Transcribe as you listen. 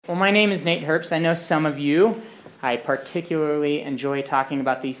Well, my name is Nate Herbst. I know some of you. I particularly enjoy talking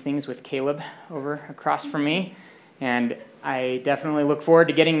about these things with Caleb over across from me, and I definitely look forward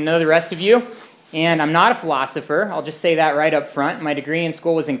to getting to know the rest of you. And I'm not a philosopher. I'll just say that right up front. My degree in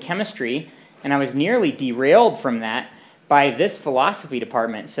school was in chemistry, and I was nearly derailed from that by this philosophy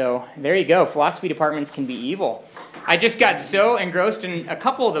department. So there you go. Philosophy departments can be evil. I just got so engrossed in a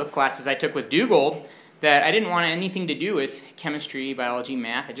couple of the classes I took with Duggold that I didn't want anything to do with chemistry, biology,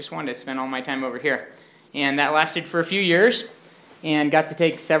 math. I just wanted to spend all my time over here. And that lasted for a few years, and got to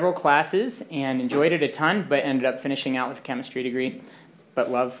take several classes and enjoyed it a ton, but ended up finishing out with a chemistry degree, but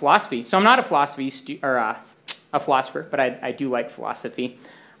love philosophy. So I'm not a philosopher, but I do like philosophy.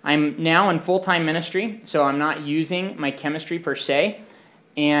 I'm now in full-time ministry, so I'm not using my chemistry per se,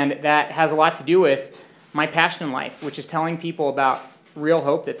 and that has a lot to do with my passion in life, which is telling people about real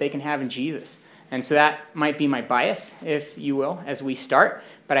hope that they can have in Jesus. And so that might be my bias, if you will, as we start,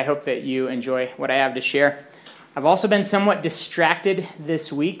 but I hope that you enjoy what I have to share. I've also been somewhat distracted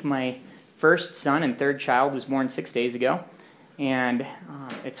this week. My first son and third child was born 6 days ago, and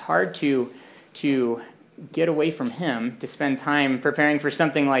it's hard to get away from him to spend time preparing for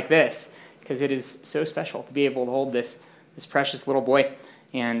something like this, because it is so special to be able to hold this precious little boy.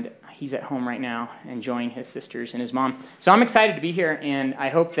 And he's at home right now enjoying his sisters and his mom. So I'm excited to be here, and I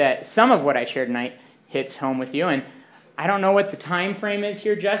hope that some of what I shared tonight hits home with you. And I don't know what the time frame is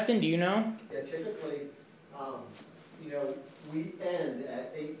here, Justin. Do you know? Yeah, typically, we end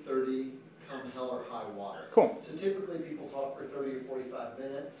at 8:30, come hell or high water. Cool. So typically people talk for 30 or 45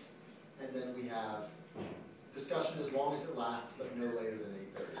 minutes, and then we have discussion as long as it lasts, but no later than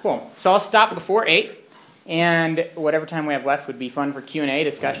 8:30. Cool. So I'll stop before 8. And whatever time we have left would be fun for Q&A,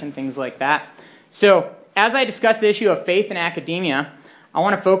 discussion, things like that. So as I discuss the issue of faith in academia, I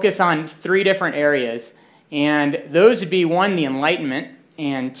want to focus on 3 different areas. And those would be 1, the Enlightenment,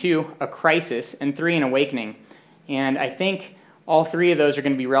 and 2, a crisis, and 3, an awakening. And I think all 3 of those are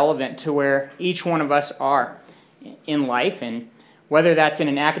going to be relevant to where each one of us are in life, and whether that's in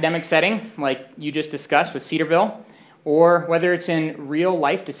an academic setting, like you just discussed with Cedarville, or whether it's in real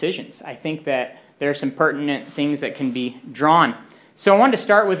life decisions. I think that there are some pertinent things that can be drawn. So I wanted to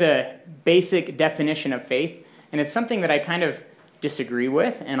start with a basic definition of faith, and it's something that I kind of disagree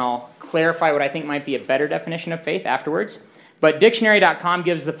with, and I'll clarify what I think might be a better definition of faith afterwards. But dictionary.com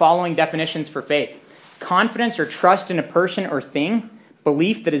gives the following definitions for faith: confidence or trust in a person or thing,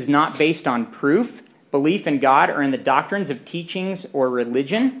 belief that is not based on proof, belief in God or in the doctrines of teachings or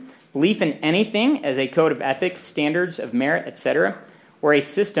religion, belief in anything as a code of ethics, standards of merit, etc., or a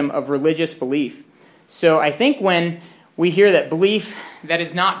system of religious belief. So I think when we hear that belief that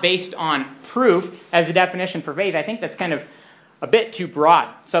is not based on proof as a definition for faith, I think that's kind of a bit too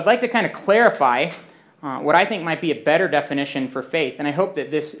broad. So I'd like to kind of clarify what I think might be a better definition for faith, and I hope that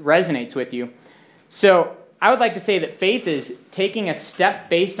this resonates with you. So I would like to say that faith is taking a step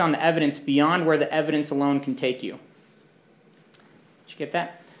based on the evidence beyond where the evidence alone can take you. Did you get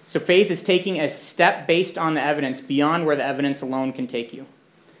that? So faith is taking a step based on the evidence beyond where the evidence alone can take you.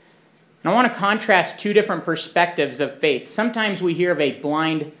 And I want to contrast 2 different perspectives of faith. Sometimes we hear of a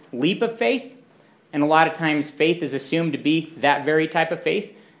blind leap of faith, and a lot of times faith is assumed to be that very type of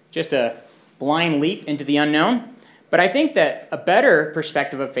faith, just a blind leap into the unknown. But I think that a better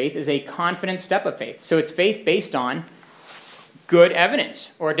perspective of faith is a confident step of faith. So it's faith based on good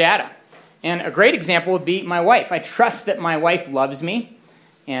evidence or data. And a great example would be my wife. I trust that my wife loves me,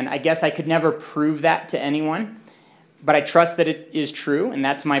 and I guess I could never prove that to anyone. But I trust that it is true, and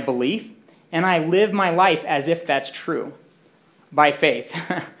that's my belief. And I live my life as if that's true, by faith.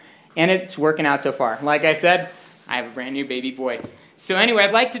 And it's working out so far. Like I said, I have a brand new baby boy. So anyway,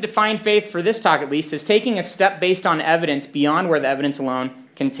 I'd like to define faith, for this talk at least, as taking a step based on evidence beyond where the evidence alone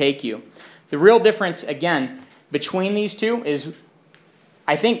can take you. The real difference, again, between these 2 is,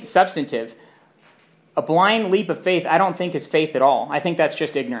 I think, substantive. A blind leap of faith, I don't think is faith at all. I think that's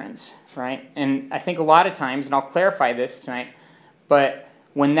just ignorance, right? And I think a lot of times, and I'll clarify this tonight, but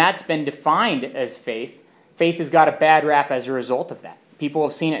when that's been defined as faith, faith has got a bad rap as a result of that. People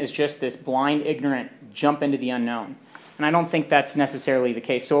have seen it as just this blind, ignorant jump into the unknown. And I don't think that's necessarily the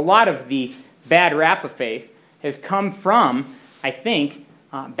case. So a lot of the bad rap of faith has come from, I think,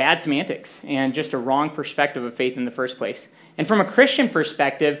 bad semantics and just a wrong perspective of faith in the first place. And from a Christian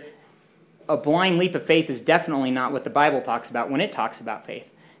perspective, a blind leap of faith is definitely not what the Bible talks about when it talks about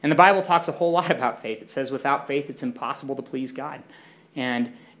faith. And the Bible talks a whole lot about faith. It says without faith it's impossible to please God.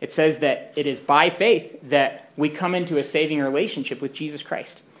 And it says that it is by faith that we come into a saving relationship with Jesus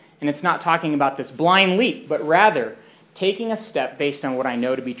Christ. And it's not talking about this blind leap, but rather taking a step based on what I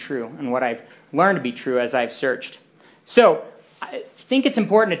know to be true and what I've learned to be true as I've searched. So think it's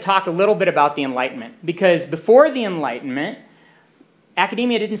important to talk a little bit about the Enlightenment, because before the Enlightenment,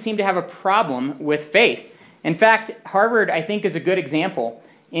 academia didn't seem to have a problem with faith. In fact, Harvard, I think, is a good example.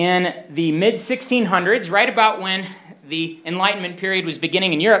 In the mid-1600s, right about when the Enlightenment period was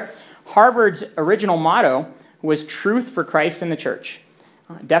beginning in Europe, Harvard's original motto was truth for Christ and the church.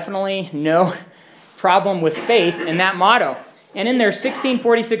 Definitely no problem with faith in that motto. And in their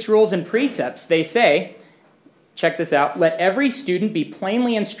 1646 rules and precepts, they say, check this out, let every student be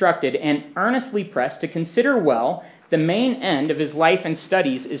plainly instructed and earnestly pressed to consider well the main end of his life and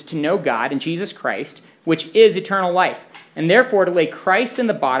studies is to know God and Jesus Christ, which is eternal life, and therefore to lay Christ in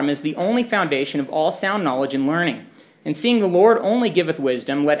the bottom is the only foundation of all sound knowledge and learning. And seeing the Lord only giveth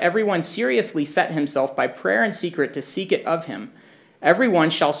wisdom, let everyone seriously set himself by prayer and secret to seek it of him. Everyone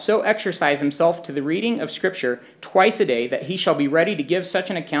shall so exercise himself to the reading of Scripture twice a day that he shall be ready to give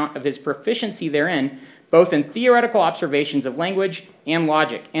such an account of his proficiency therein, both in theoretical observations of language and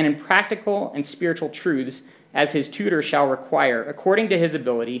logic, and in practical and spiritual truths, as his tutor shall require, according to his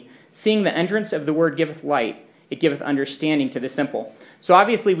ability, seeing the entrance of the word giveth light, it giveth understanding to the simple. So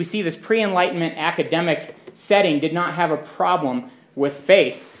obviously we see this pre-Enlightenment academic setting did not have a problem with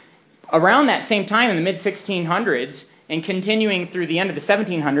faith. Around that same time in the mid-1600s, and continuing through the end of the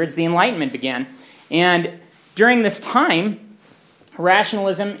 1700s, the Enlightenment began. And during this time,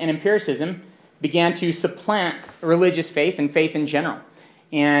 rationalism and empiricism began to supplant religious faith and faith in general.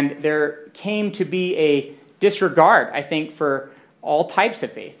 And there came to be a disregard, I think, for all types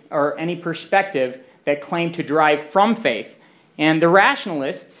of faith, or any perspective that claimed to derive from faith. And the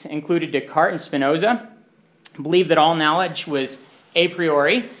rationalists, included Descartes and Spinoza, believed that all knowledge was a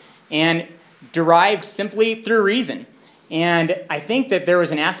priori and derived simply through reason. And I think that there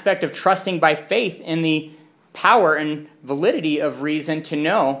was an aspect of trusting by faith in the power and validity of reason to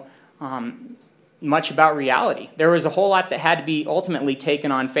know much about reality. There was a whole lot that had to be ultimately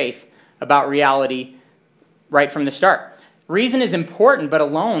taken on faith about reality right from the start. Reason is important, but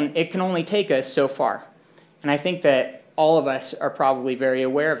alone it can only take us so far. And I think that all of us are probably very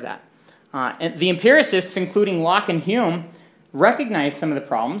aware of that. And the empiricists, including Locke and Hume, recognized some of the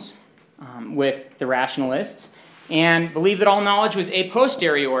problems with the rationalists and believed that all knowledge was a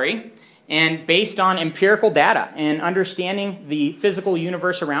posteriori and based on empirical data and understanding the physical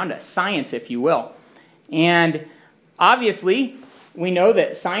universe around us, science, if you will. And obviously, we know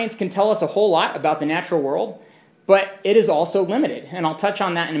that science can tell us a whole lot about the natural world, but it is also limited, and I'll touch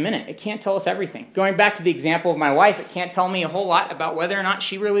on that in a minute. It can't tell us everything. Going back to the example of my wife, it can't tell me a whole lot about whether or not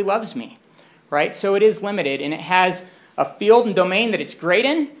she really loves me, right? So it is limited, and it has a field and domain that it's great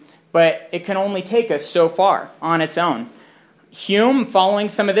in, but it can only take us so far on its own. Hume, following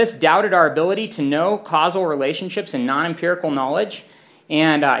some of this, doubted our ability to know causal relationships and non-empirical knowledge,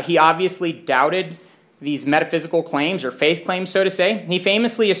 and he obviously doubted these metaphysical claims, or faith claims, so to say. He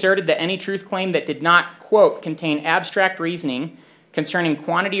famously asserted that any truth claim that did not, quote, contain abstract reasoning concerning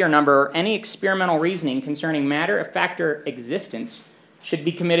quantity or number, or any experimental reasoning concerning matter, effect, or existence, should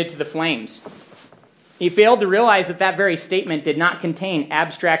be committed to the flames. He failed to realize that that very statement did not contain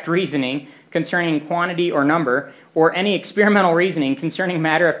abstract reasoning concerning quantity or number, or any experimental reasoning concerning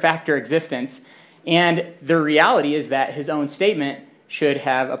matter, effect, or existence. And the reality is that his own statement should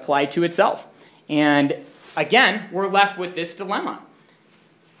have applied to itself. And again, we're left with this dilemma.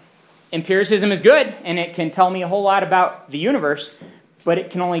 Empiricism is good, and it can tell me a whole lot about the universe, but it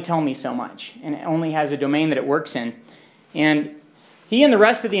can only tell me so much, and it only has a domain that it works in. And he and the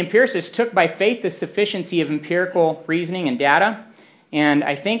rest of the empiricists took by faith the sufficiency of empirical reasoning and data. And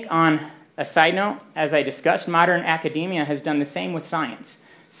I think, on a side note, as I discussed, modern academia has done the same with science.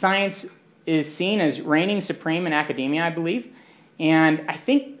 Science is seen as reigning supreme in academia, I believe, and I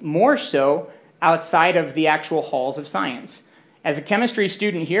think more so outside of the actual halls of science. As a chemistry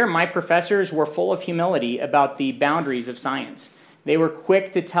student here, my professors were full of humility about the boundaries of science. They were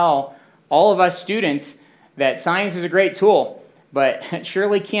quick to tell all of us students that science is a great tool, but it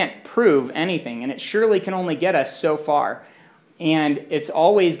surely can't prove anything, and it surely can only get us so far. And it's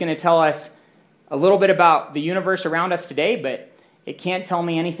always going to tell us a little bit about the universe around us today, but it can't tell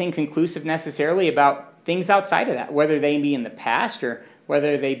me anything conclusive necessarily about things outside of that, whether they be in the past or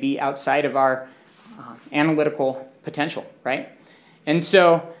whether they be outside of our analytical potential, right? And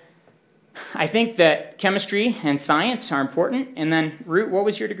so I think that chemistry and science are important. And then, Root, what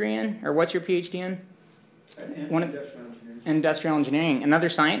was your degree in? Or what's your PhD in? Industrial engineering. Industrial engineering. Another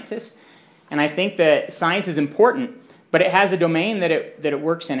scientist. And I think that science is important, but it has a domain that it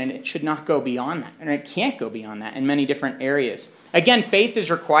works in, and it should not go beyond that. And it can't go beyond that in many different areas. Again, faith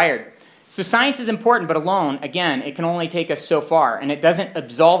is required. So science is important, but alone, again, it can only take us so far, and it doesn't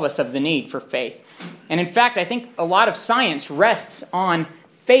absolve us of the need for faith. And in fact, I think a lot of science rests on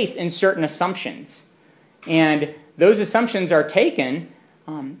faith in certain assumptions. And those assumptions are taken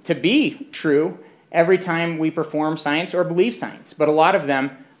to be true every time we perform science or believe science. But a lot of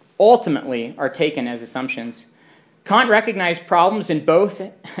them ultimately are taken as assumptions. Kant recognized problems in both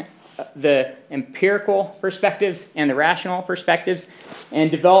the empirical perspectives and the rational perspectives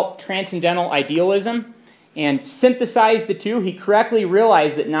and developed transcendental idealism and synthesized the two. He correctly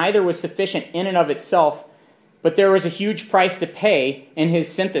realized that neither was sufficient in and of itself, but there was a huge price to pay in his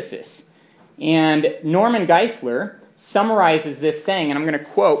synthesis. And Norman Geisler summarizes this saying, and I'm going to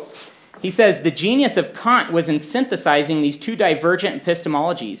quote, he says, "The genius of Kant was in synthesizing these two divergent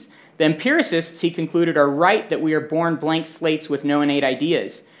epistemologies. The empiricists, he concluded, are right that we are born blank slates with no innate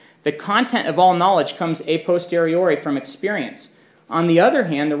ideas. The content of all knowledge comes a posteriori from experience. On the other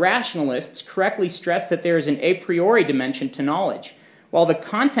hand, the rationalists correctly stress that there is an a priori dimension to knowledge. While the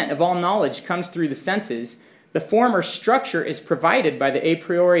content of all knowledge comes through the senses, the form or structure is provided by the a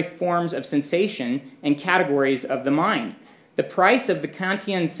priori forms of sensation and categories of the mind. The price of the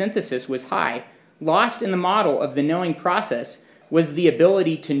Kantian synthesis was high. Lost in the model of the knowing process was the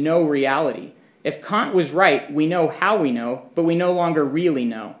ability to know reality. If Kant was right, we know how we know, but we no longer really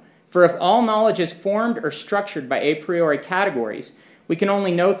know. For if all knowledge is formed or structured by a priori categories, we can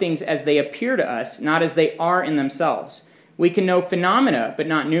only know things as they appear to us, not as they are in themselves. We can know phenomena, but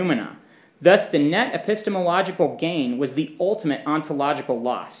not noumena. Thus, the net epistemological gain was the ultimate ontological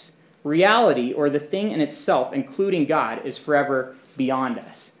loss. Reality, or the thing in itself, including God, is forever beyond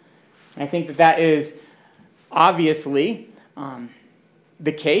us." And I think that that is obviously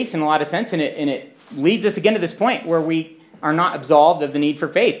the case in a lot of sense, and it leads us again to this point where we are not absolved of the need for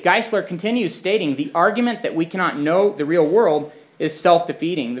faith. Geisler continues stating, "The argument that we cannot know the real world is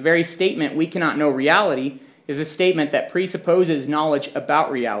self-defeating. The very statement we cannot know reality is a statement that presupposes knowledge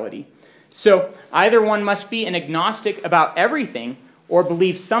about reality." So either one must be an agnostic about everything or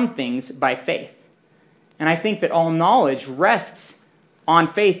believe some things by faith. And I think that all knowledge rests on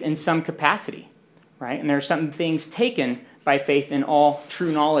faith in some capacity, right? And there are some things taken by faith in all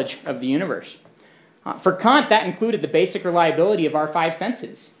true knowledge of the universe. For Kant, that included the basic reliability of our five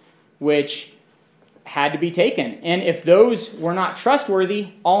senses, which had to be taken. And if those were not trustworthy,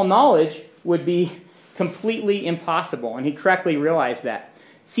 all knowledge would be completely impossible. And he correctly realized that.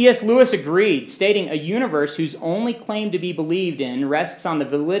 C.S. Lewis agreed, stating, "A universe whose only claim to be believed in rests on the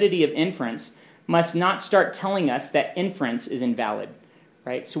validity of inference must not start telling us that inference is invalid."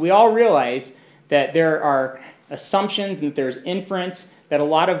 Right? So we all realize that there are assumptions and that there's inference that a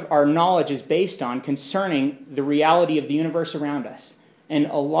lot of our knowledge is based on concerning the reality of the universe around us. And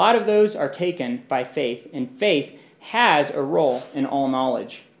a lot of those are taken by faith, and faith has a role in all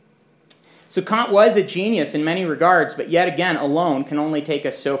knowledge. So Kant was a genius in many regards, but yet again, alone can only take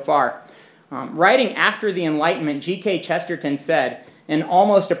us so far. Writing after the Enlightenment, G.K. Chesterton said, in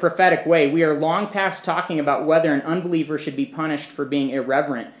almost a prophetic way, "We are long past talking about whether an unbeliever should be punished for being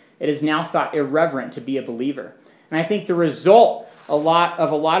irreverent. It is now thought irreverent to be a believer." And I think the result a lot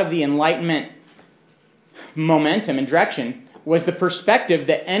of the Enlightenment momentum and direction was the perspective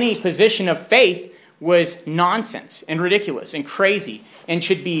that any position of faith was nonsense and ridiculous and crazy and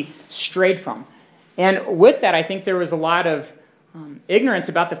should be strayed from. And with that, I think there was a lot of ignorance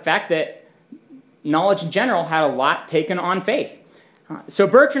about the fact that knowledge in general had a lot taken on faith. So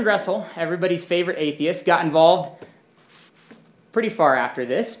Bertrand Russell, everybody's favorite atheist, got involved pretty far after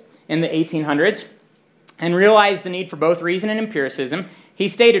this in the 1800s and realized the need for both reason and empiricism. He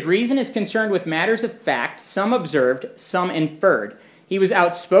stated, "Reason is concerned with matters of fact, some observed, some inferred." He was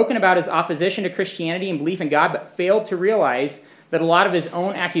outspoken about his opposition to Christianity and belief in God, but failed to realize that a lot of his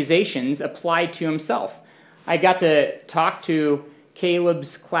own accusations applied to himself. I got to talk to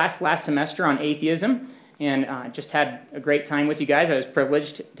Caleb's class last semester on atheism, and just had a great time with you guys. I was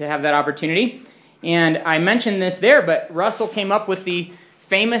privileged to have that opportunity. And I mentioned this there, but Russell came up with the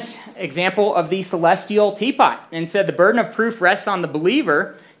famous example of the celestial teapot and said the burden of proof rests on the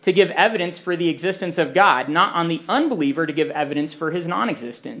believer to give evidence for the existence of God, not on the unbeliever to give evidence for his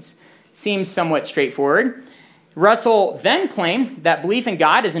non-existence. Seems somewhat straightforward. Russell then claimed that belief in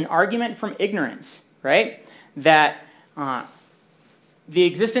God is an argument from ignorance, right? That the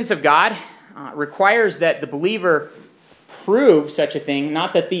existence of God requires that the believer prove such a thing,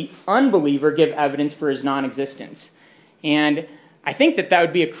 not that the unbeliever give evidence for his non-existence. And I think that that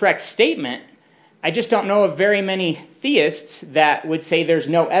would be a correct statement. I just don't know of very many theists that would say there's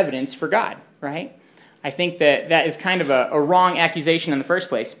no evidence for God, right? I think that that is kind of a wrong accusation in the first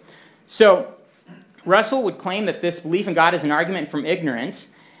place. So Russell would claim that this belief in God is an argument from ignorance,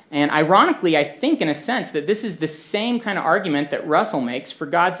 And ironically, I think in a sense that this is the same kind of argument that Russell makes for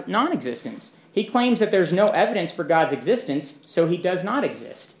God's non-existence. He claims that there's no evidence for God's existence, so he does not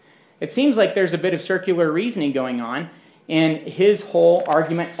exist. It seems like there's a bit of circular reasoning going on in his whole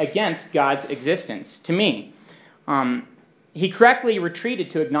argument against God's existence, to me. He correctly retreated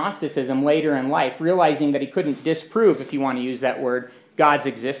to agnosticism later in life, realizing that he couldn't disprove, if you want to use that word, God's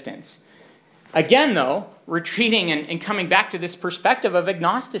existence. Again, though, retreating and coming back to this perspective of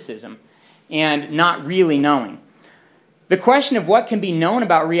agnosticism and not really knowing. The question of what can be known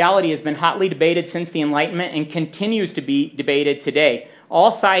about reality has been hotly debated since the Enlightenment and continues to be debated today.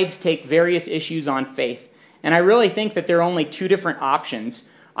 All sides take various issues on faith, and I really think that there are only two different options.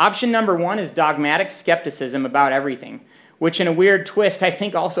 Option number one is dogmatic skepticism about everything, which in a weird twist I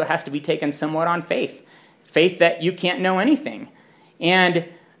think also has to be taken somewhat on faith. Faith that you can't know anything. And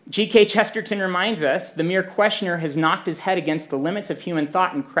G.K. Chesterton reminds us, the mere questioner has knocked his head against the limits of human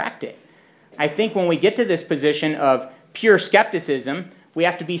thought and cracked it. I think when we get to this position of pure skepticism, we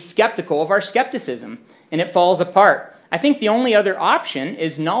have to be skeptical of our skepticism, and it falls apart. I think the only other option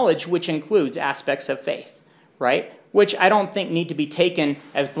is knowledge, which includes aspects of faith, right? Which I don't think need to be taken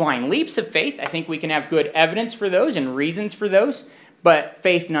as blind leaps of faith. I think we can have good evidence for those and reasons for those, but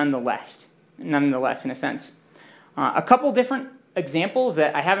faith nonetheless, in a sense. A couple different examples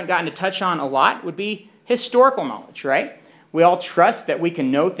that I haven't gotten to touch on a lot would be historical knowledge, right? We all trust that we can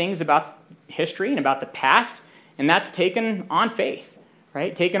know things about history and about the past, and that's taken on faith,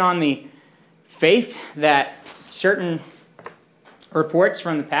 right? Taken on the faith that certain reports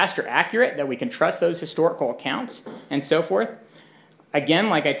from the past are accurate, that we can trust those historical accounts, and so forth. Again,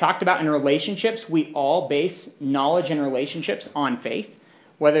 like I talked about in relationships, we all base knowledge in relationships on faith,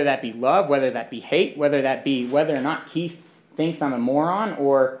 whether that be love, whether that be hate, whether that be whether or not Keith thinks I'm a moron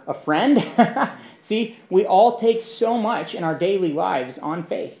or a friend. See, we all take so much in our daily lives on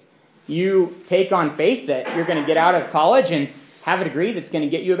faith. You take on faith that you're going to get out of college and have a degree that's going to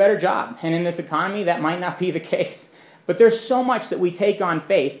get you a better job. And in this economy, that might not be the case. But there's so much that we take on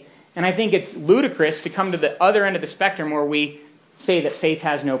faith, and I think it's ludicrous to come to the other end of the spectrum where we say that faith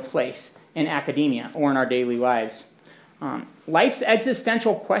has no place in academia or in our daily lives. Life's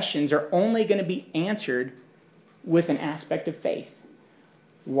existential questions are only going to be answered with an aspect of faith.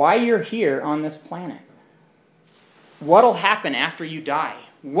 Why you're here on this planet. What'll happen after you die.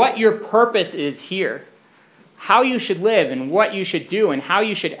 What your purpose is here. How you should live and what you should do and how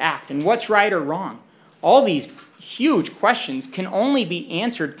you should act and what's right or wrong. All these huge questions can only be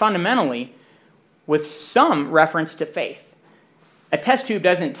answered fundamentally with some reference to faith. A test tube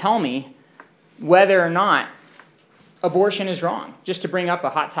doesn't tell me whether or not abortion is wrong, just to bring up a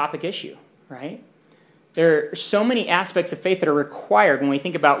hot topic issue, right? There are so many aspects of faith that are required when we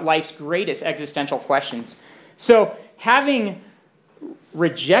think about life's greatest existential questions. So, having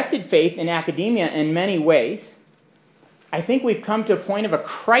rejected faith in academia in many ways, I think we've come to a point of a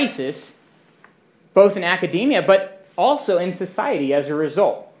crisis, both in academia, but also in society as a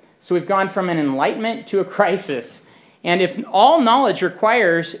result. So we've gone from an enlightenment to a crisis. And if all knowledge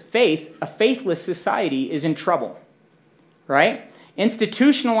requires faith, a faithless society is in trouble, right?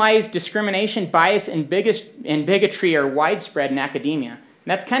 Institutionalized discrimination, bias, and bigotry are widespread in academia. And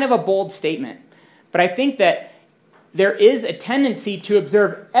that's kind of a bold statement. But I think that there is a tendency to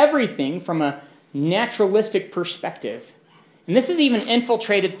observe everything from a naturalistic perspective. And this has even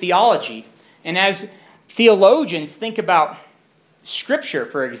infiltrated theology. And as theologians think about Scripture,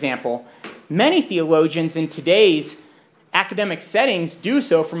 for example, many theologians in today's academic settings do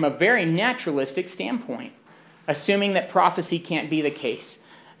so from a very naturalistic standpoint, assuming that prophecy can't be the case,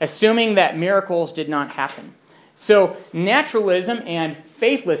 assuming that miracles did not happen. So naturalism and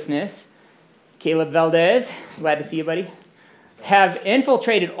faithlessness, Caleb Valdez, glad to see you, buddy, have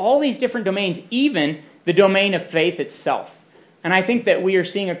infiltrated all these different domains, even the domain of faith itself. And I think that we are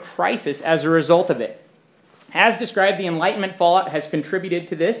seeing a crisis as a result of it. As described, the Enlightenment fallout has contributed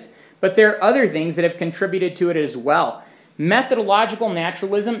to this, but there are other things that have contributed to it as well. Methodological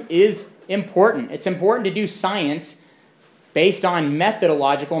naturalism is important. It's important to do science based on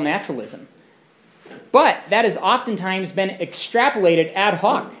methodological naturalism. But that has oftentimes been extrapolated ad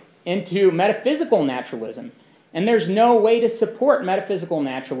hoc into metaphysical naturalism. And there's no way to support metaphysical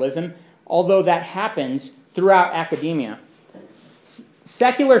naturalism, although that happens throughout academia.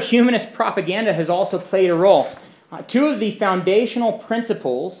 Secular humanist propaganda has also played a role. Two of the foundational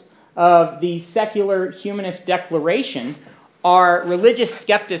principles of the secular humanist declaration are religious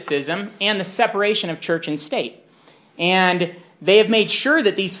skepticism and the separation of church and state. And they have made sure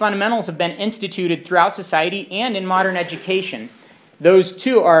that these fundamentals have been instituted throughout society and in modern education. Those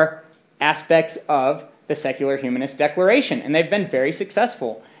two are aspects of the secular humanist declaration, and they've been very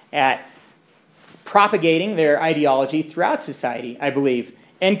successful. at propagating their ideology throughout society, I believe.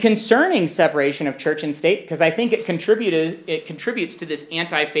 And concerning separation of church and state, because I think it contributes to this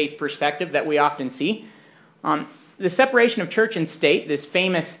anti-faith perspective that we often see. The separation of church and state, this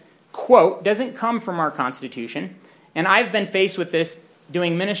famous quote, doesn't come from our Constitution. And I've been faced with this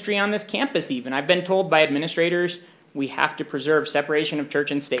doing ministry on this campus even. I've been told by administrators we have to preserve separation of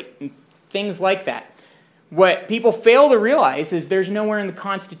church and state, and things like that. What people fail to realize is there's nowhere in the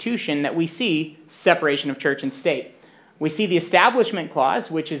Constitution that we see separation of church and state. We see the Establishment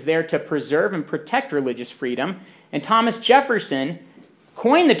Clause, which is there to preserve and protect religious freedom. And Thomas Jefferson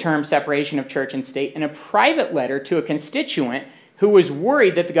coined the term separation of church and state in a private letter to a constituent who was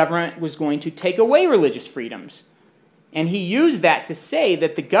worried that the government was going to take away religious freedoms. And he used that to say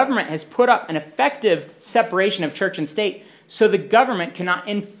that the government has put up an effective separation of church and state so the government cannot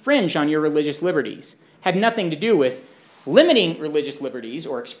infringe on your religious liberties. Had nothing to do with limiting religious liberties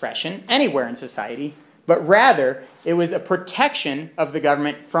or expression anywhere in society, but rather it was a protection of the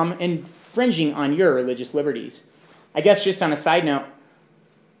government from infringing on your religious liberties. I guess just on a side note,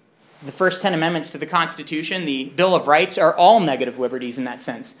 the first 10 amendments to the Constitution, the Bill of Rights, are all negative liberties in that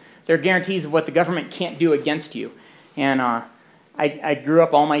sense. They're guarantees of what the government can't do against you. And I grew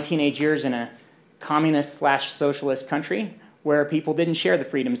up all my teenage years in a communist/socialist country where people didn't share the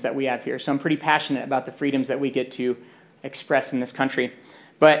freedoms that we have here. So I'm pretty passionate about the freedoms that we get to express in this country.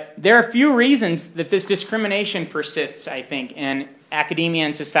 But there are a few reasons that this discrimination persists, I think, in academia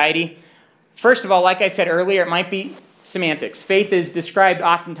and society. First of all, like I said earlier, it might be semantics. Faith is described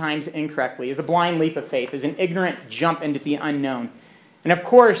oftentimes incorrectly, as a blind leap of faith, as an ignorant jump into the unknown. And of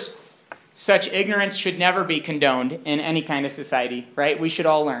course, such ignorance should never be condoned in any kind of society, right? We should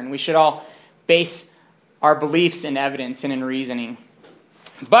all learn. We should all base our beliefs in evidence and in reasoning.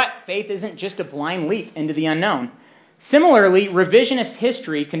 But faith isn't just a blind leap into the unknown. Similarly, revisionist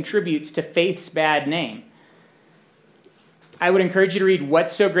history contributes to faith's bad name. I would encourage you to read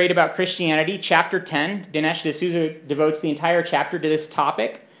What's So Great About Christianity, Chapter 10. Dinesh D'Souza devotes the entire chapter to this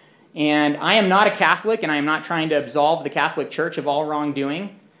topic. And I am not a Catholic, and I am not trying to absolve the Catholic Church of all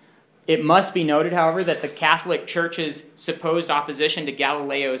wrongdoing. It must be noted, however, that the Catholic Church's supposed opposition to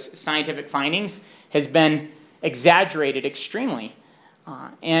Galileo's scientific findings has been exaggerated extremely.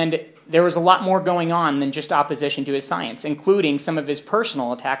 And there was a lot more going on than just opposition to his science, including some of his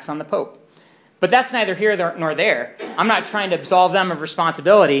personal attacks on the Pope. But that's neither here nor there. I'm not trying to absolve them of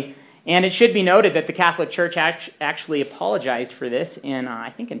responsibility. And it should be noted that the Catholic Church actually apologized for this in, I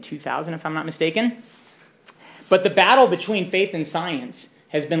think in 2000, if I'm not mistaken. But the battle between faith and science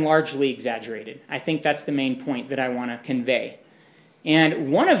has been largely exaggerated. I think that's the main point that I want to convey.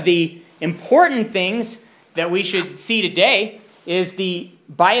 And one of the important things that we should see today is the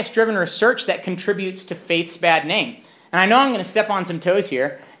bias-driven research that contributes to faith's bad name. And I know I'm going to step on some toes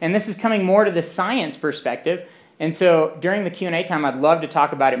here, and this is coming more to the science perspective. And so during the Q&A time, I'd love to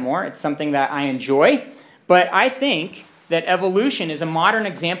talk about it more. It's something that I enjoy. But I think that evolution is a modern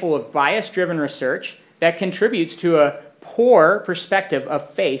example of bias-driven research that contributes to a poor perspective of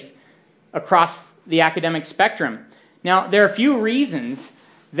faith across the academic spectrum. Now, there are a few reasons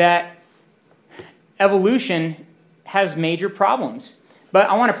that evolution has major problems. But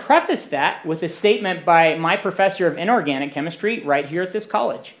I want to preface that with a statement by my professor of inorganic chemistry right here at this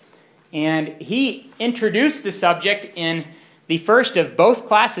college. And he introduced the subject in the first of both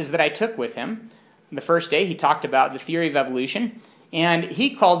classes that I took with him. The first day he talked about the theory of evolution, and he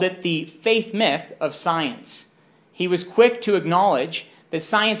called it the faith myth of science. He was quick to acknowledge that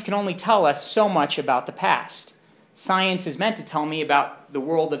science can only tell us so much about the past. Science is meant to tell me about the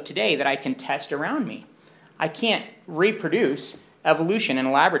world of today that I can test around me. I can't reproduce evolution in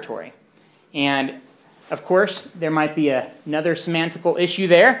a laboratory. And of course, there might be another semantical issue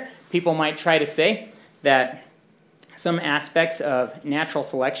there. People might try to say that some aspects of natural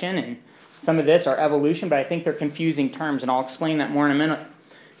selection and some of this are evolution, but I think they're confusing terms, and I'll explain that more in a minute.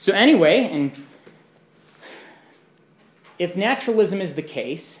 So anyway, and if naturalism is the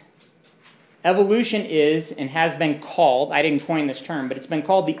case, evolution is and has been called, I didn't coin this term, but it's been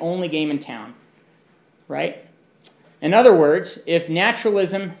called the only game in town, right? In other words, if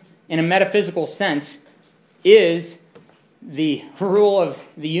naturalism in a metaphysical sense is the rule of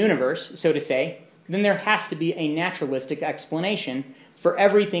the universe, so to say, then there has to be a naturalistic explanation for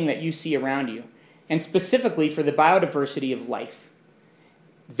everything that you see around you, and specifically for the biodiversity of life.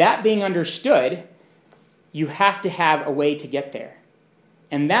 That being understood, you have to have a way to get there.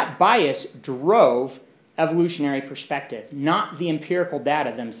 And that bias drove evolutionary perspective, not the empirical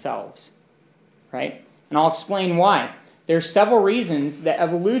data themselves, right? And I'll explain why. There are several reasons that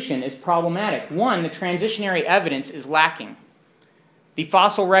evolution is problematic. One, the transitionary evidence is lacking. The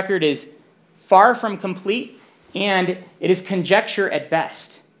fossil record is far from complete, and it is conjecture at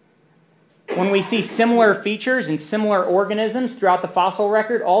best. When we see similar features and similar organisms throughout the fossil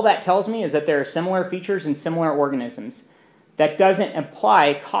record, all that tells me is that there are similar features and similar organisms. That doesn't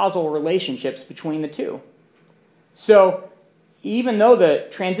imply causal relationships between the two. So even though the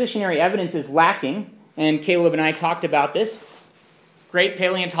transitionary evidence is lacking, and Caleb and I talked about this, great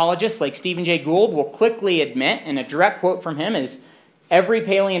paleontologists like Stephen Jay Gould will quickly admit, and a direct quote from him is, "Every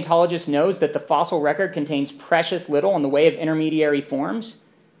paleontologist knows that the fossil record contains precious little in the way of intermediary forms."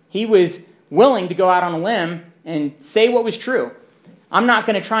 He was willing to go out on a limb and say what was true. I'm not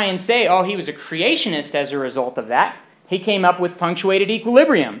going to try and say, oh, he was a creationist as a result of that. He came up with punctuated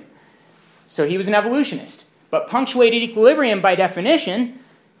equilibrium. So he was an evolutionist. But punctuated equilibrium, by definition,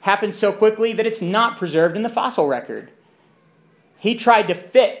 happens so quickly that it's not preserved in the fossil record. He tried to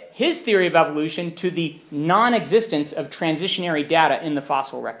fit his theory of evolution to the non-existence of transitionary data in the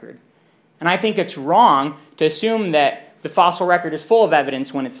fossil record. And I think it's wrong to assume that the fossil record is full of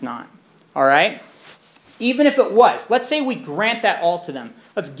evidence when it's not. All right? Even if it was, let's say we grant that all to them.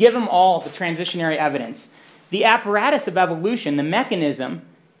 Let's give them all the transitionary evidence. The apparatus of evolution, the mechanism,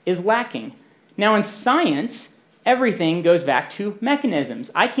 is lacking. Now in science, everything goes back to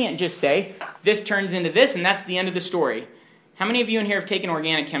mechanisms. I can't just say, this turns into this, and that's the end of the story. How many of you in here have taken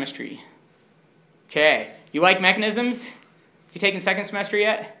organic chemistry? Okay. You like mechanisms? You taken second semester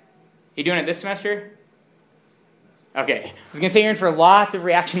yet? You doing it this semester? Okay. I was going to say you're in for lots of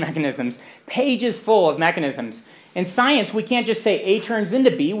reaction mechanisms. Pages full of mechanisms. In science, we can't just say A turns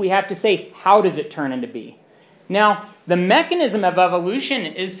into B. We have to say, how does it turn into B? Now, the mechanism of evolution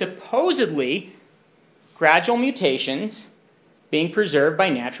is supposedly gradual mutations being preserved by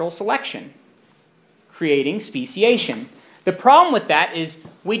natural selection, creating speciation. The problem with that is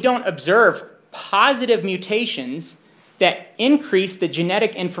we don't observe positive mutations that increase the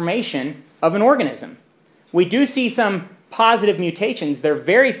genetic information of an organism. We do see some positive mutations. They're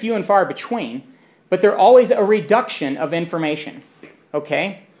very few and far between, but they're always a reduction of information,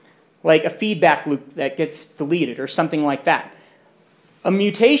 okay? Like a feedback loop that gets deleted or something like that. A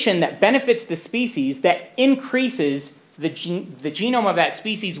mutation that benefits the species, that increases the genome of that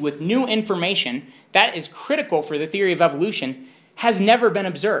species with new information, that is critical for the theory of evolution, has never been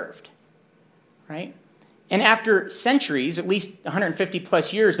observed, right? And after centuries, at least 150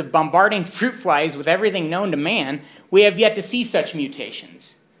 plus years of bombarding fruit flies with everything known to man, we have yet to see such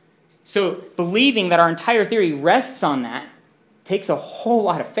mutations. So believing that our entire theory rests on that takes a whole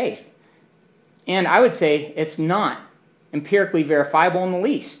lot of faith. And I would say it's not empirically verifiable in the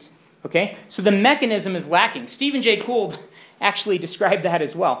least. Okay? So the mechanism is lacking. Stephen Jay Gould actually described that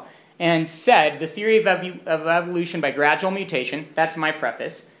as well and said the theory of evolution by gradual mutation, that's my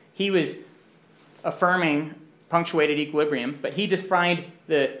preface, he was affirming punctuated equilibrium, but he defined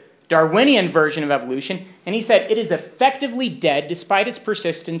the Darwinian version of evolution, and he said it is effectively dead despite its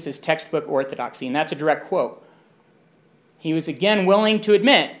persistence as textbook orthodoxy, and that's a direct quote. He was again willing to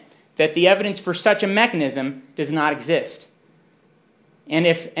admit that the evidence for such a mechanism does not exist. And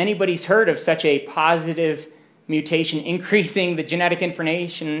if anybody's heard of such a positive mutation increasing the genetic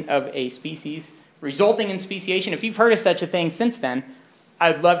information of a species, resulting in speciation, if you've heard of such a thing since then,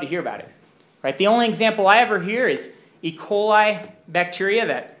 I'd love to hear about it. Right? The only example I ever hear is E. coli bacteria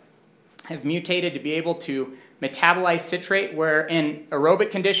that have mutated to be able to metabolize citrate where in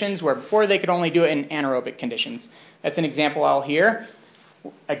aerobic conditions where before they could only do it in anaerobic conditions. That's an example I'll hear.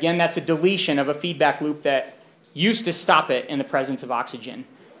 Again, that's a deletion of a feedback loop that used to stop it in the presence of oxygen.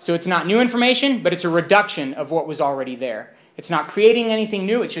 So it's not new information, but it's a reduction of what was already there. It's not creating anything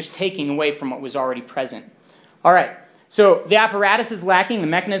new, it's just taking away from what was already present. All right, so the apparatus is lacking, the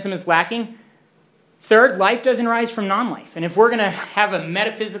mechanism is lacking. Third, life doesn't arise from non-life. And if we're going to have a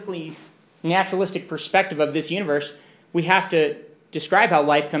metaphysically naturalistic perspective of this universe, we have to describe how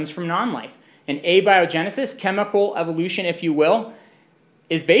life comes from non-life. And abiogenesis, chemical evolution, if you will,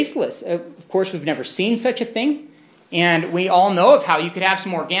 is baseless. Of course, we've never seen such a thing. And we all know of how you could have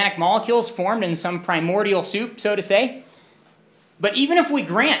some organic molecules formed in some primordial soup, so to say. But even if we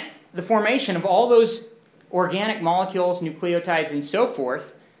grant the formation of all those organic molecules, nucleotides, and so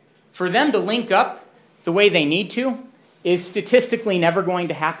forth, for them to link up the way they need to is statistically never going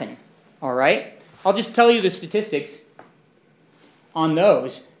to happen. All right? I'll just tell you the statistics on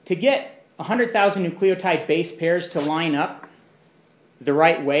those. To get 100,000 nucleotide base pairs to line up the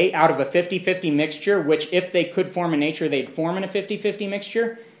right way out of a 50-50 mixture, which if they could form in nature, they'd form in a 50-50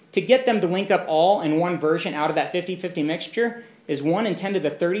 mixture, to get them to link up all in one version out of that 50-50 mixture is 1 in 10 to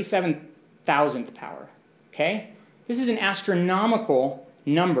the 37,000th power. Okay? This is an astronomical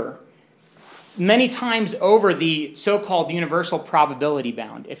number. many times over the so-called universal probability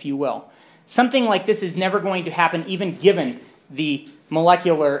bound, if you will. Something like this is never going to happen, even given the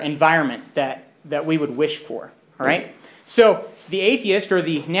molecular environment that we would wish for. All right? So the atheist or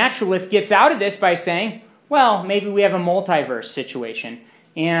the naturalist gets out of this by saying, well, maybe we have a multiverse situation,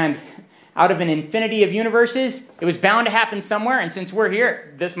 and out of an infinity of universes, it was bound to happen somewhere, and since we're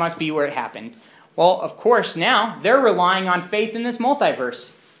here, this must be where it happened. Well, of course, now they're relying on faith in this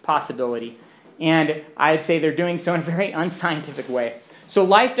multiverse possibility, and I'd say they're doing so in a very unscientific way. So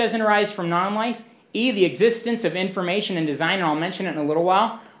life doesn't arise from non-life. E, the existence of information and design, and I'll mention it in a little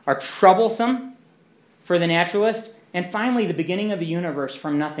while, are troublesome for the naturalist. And finally, the beginning of the universe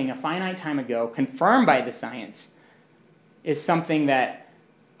from nothing, a finite time ago, confirmed by the science, is something that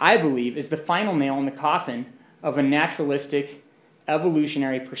I believe is the final nail in the coffin of a naturalistic,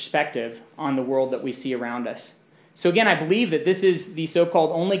 evolutionary perspective on the world that we see around us. So again, I believe that this is the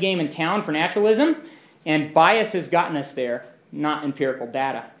so-called only game in town for naturalism, and bias has gotten us there, not empirical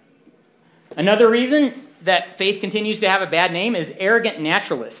data. Another reason that faith continues to have a bad name is arrogant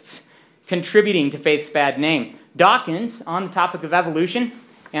naturalists contributing to faith's bad name. Dawkins, on the topic of evolution,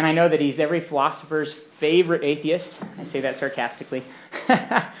 and I know that he's every philosopher's favorite atheist. I say that sarcastically.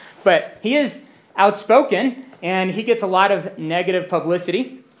 But he is outspoken, and he gets a lot of negative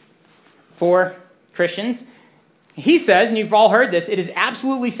publicity for Christians. He says, and you've all heard this, it is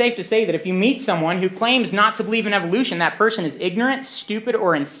absolutely safe to say that if you meet someone who claims not to believe in evolution, that person is ignorant, stupid,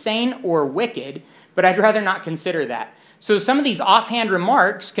 or insane, or wicked, but I'd rather not consider that. So some of these offhand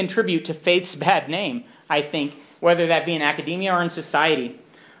remarks contribute to faith's bad name, I think, whether that be in academia or in society.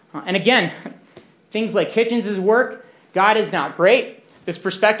 And again, things like Hitchens' work, God is not great. This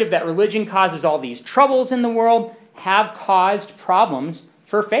perspective that religion causes all these troubles in the world have caused problems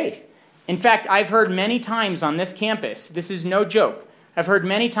for faith. In fact, I've heard many times on this campus, this is no joke, I've heard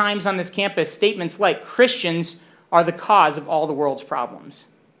many times on this campus statements like Christians are the cause of all the world's problems.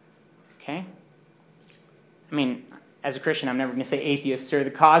 Okay? I mean, as a Christian, I'm never going to say atheists are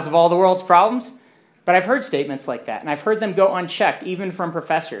the cause of all the world's problems, but I've heard statements like that, and I've heard them go unchecked, even from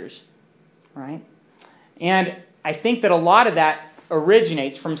professors, right? And I think that a lot of that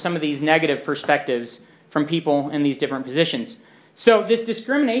originates from some of these negative perspectives from people in these different positions. So this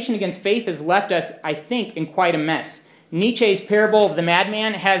discrimination against faith has left us, I think, in quite a mess. Nietzsche's parable of the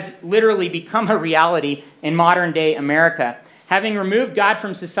madman has literally become a reality in modern-day America. Having removed God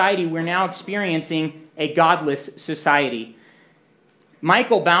from society, we're now experiencing a godless society.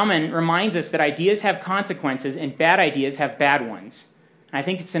 Michael Bauman reminds us that ideas have consequences and bad ideas have bad ones. And I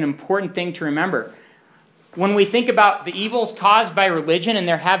think it's an important thing to remember. When we think about the evils caused by religion, and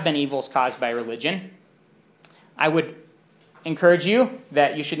there have been evils caused by religion, I would encourage you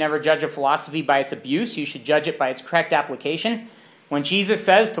that you should never judge a philosophy by its abuse. You should judge it by its correct application. When Jesus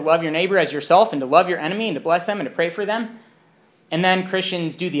says to love your neighbor as yourself and to love your enemy and to bless them and to pray for them, and then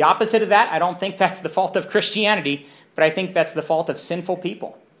Christians do the opposite of that, I don't think that's the fault of Christianity, but I think that's the fault of sinful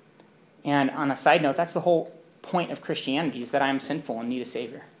people. And on a side note, that's the whole point of Christianity, is that I am sinful and need a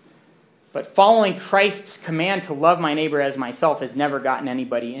Savior. But following Christ's command to love my neighbor as myself has never gotten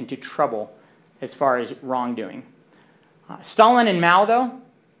anybody into trouble as far as wrongdoing. Stalin and Mao, though,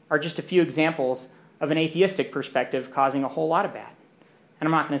 are just a few examples of an atheistic perspective causing a whole lot of bad. And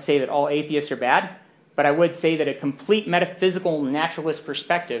I'm not going to say that all atheists are bad, but I would say that a complete metaphysical naturalist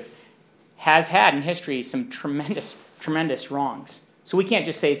perspective has had in history some tremendous, tremendous wrongs. So we can't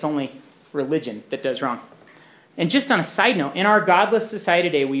just say it's only religion that does wrong. And just on a side note, in our godless society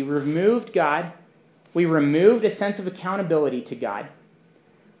today, we removed God, we removed a sense of accountability to God,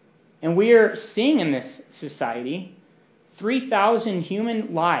 and we are seeing in this society 3,000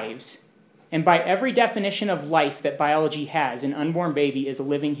 human lives, and by every definition of life that biology has, an unborn baby is a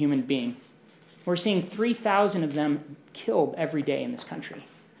living human being. We're seeing 3,000 of them killed every day in this country.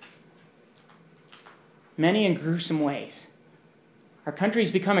 Many in gruesome ways. Our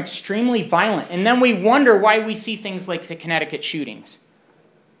country's become extremely violent, and then we wonder why we see things like the Connecticut shootings.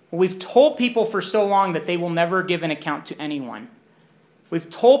 Well, we've told people for so long that they will never give an account to anyone. We've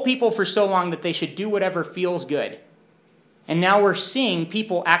told people for so long that they should do whatever feels good. And now we're seeing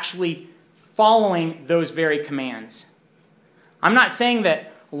people actually following those very commands. I'm not saying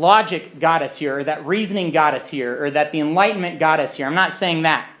that logic got us here, or that reasoning got us here, or that the Enlightenment got us here. I'm not saying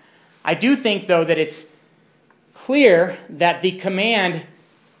that. I do think, though, that it's clear that the command,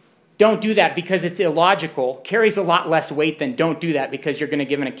 don't do that because it's illogical, carries a lot less weight than don't do that because you're going to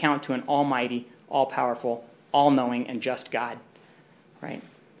give an account to an almighty, all-powerful, all-knowing, and just God. Right?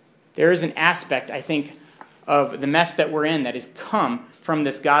 There is an aspect, I think, of the mess that we're in that has come from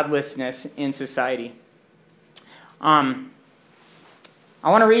this godlessness in society. I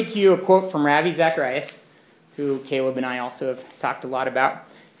want to read to you a quote from Ravi Zacharias, who Caleb and I also have talked a lot about.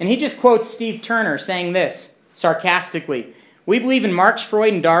 And he just quotes Steve Turner saying this, sarcastically: "We believe in Marx,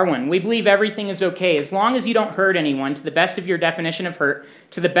 Freud, and Darwin. We believe everything is okay as long as you don't hurt anyone to the best of your definition of hurt,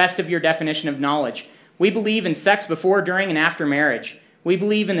 to the best of your definition of knowledge. We believe in sex before, during, and after marriage. We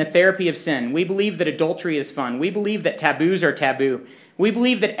believe in the therapy of sin. We believe that adultery is fun. We believe that taboos are taboo. We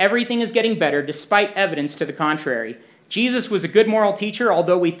believe that everything is getting better despite evidence to the contrary. Jesus was a good moral teacher,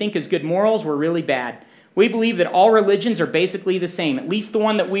 although we think his good morals were really bad. We believe that all religions are basically the same, at least the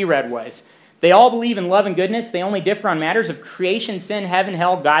one that we read was. They all believe in love and goodness. They only differ on matters of creation, sin, heaven,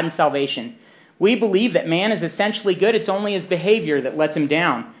 hell, God, and salvation. We believe that man is essentially good. It's only his behavior that lets him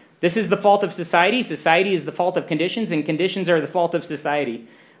down. This is the fault of society. Society is the fault of conditions, and conditions are the fault of society.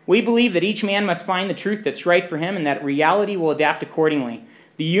 We believe that each man must find the truth that's right for him and that reality will adapt accordingly.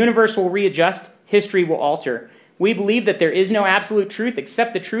 The universe will readjust. History will alter. We believe that there is no absolute truth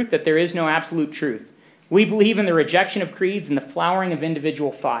except the truth that there is no absolute truth. We believe in the rejection of creeds and the flowering of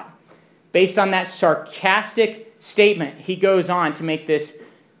individual thought." Based on that sarcastic statement, he goes on to make this,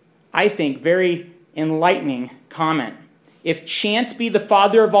 I think, very enlightening comment. "If chance be the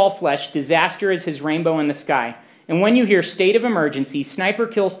father of all flesh, disaster is his rainbow in the sky. And when you hear state of emergency, sniper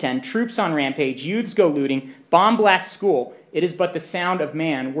kills 10, troops on rampage, youths go looting, bomb blasts school, it is but the sound of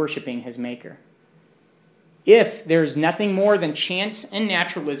man worshiping his maker." If there is nothing more than chance and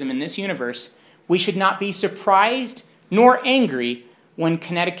naturalism in this universe, we should not be surprised nor angry when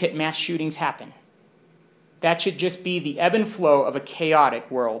Connecticut mass shootings happen. That should just be the ebb and flow of a chaotic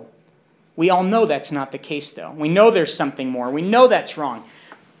world. We all know that's not the case, though. We know there's something more. We know that's wrong.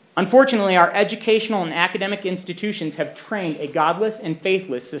 Unfortunately, our educational and academic institutions have trained a godless and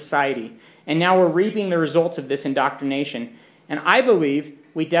faithless society, and now we're reaping the results of this indoctrination. And I believe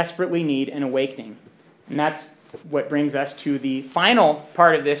we desperately need an awakening. And that's what brings us to the final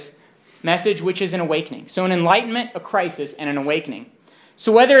part of this message, which is an awakening. So an enlightenment, a crisis, and an awakening.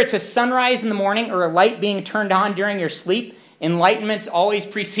 So whether it's a sunrise in the morning or a light being turned on during your sleep, enlightenments always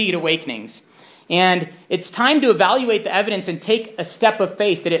precede awakenings. And it's time to evaluate the evidence and take a step of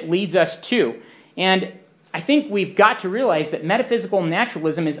faith that it leads us to. And I think we've got to realize that metaphysical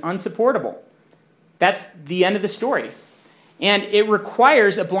naturalism is unsupportable. That's the end of the story. And it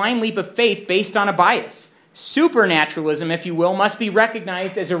requires a blind leap of faith based on a bias. Supernaturalism, if you will, must be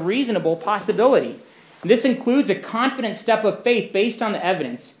recognized as a reasonable possibility. This includes a confident step of faith based on the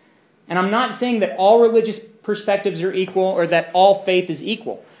evidence. And I'm not saying that all religious perspectives are equal or that all faith is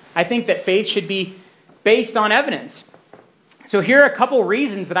equal. I think that faith should be based on evidence. So here are a couple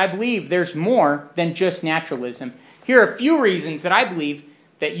reasons that I believe there's more than just naturalism. Here are a few reasons that I believe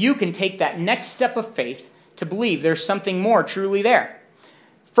that you can take that next step of faith to believe there's something more truly there.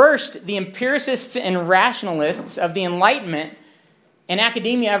 First, the empiricists and rationalists of the Enlightenment and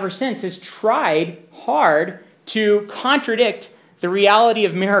academia ever since has tried hard to contradict the reality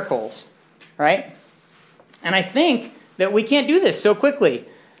of miracles, right? And I think that we can't do this so quickly.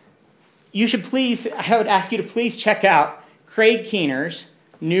 I would ask you to please check out Craig Keener's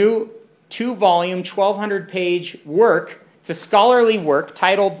new 2-volume, 1,200-page work. It's a scholarly work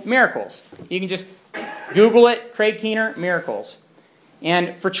titled Miracles. You can just Google it, Craig Keener, Miracles.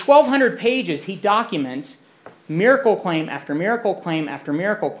 And for 1,200 pages, he documents miracle claim after miracle claim after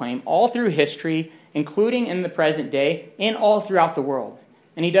miracle claim, all through history, including in the present day, and all throughout the world.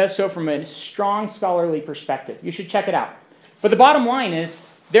 And he does so from a strong scholarly perspective. You should check it out. But the bottom line is,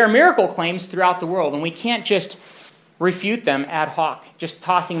 there are miracle claims throughout the world, and we can't just refute them ad hoc, just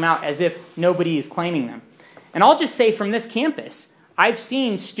tossing them out as if nobody is claiming them. And I'll just say from this campus, I've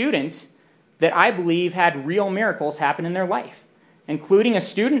seen students that I believe had real miracles happen in their life, including a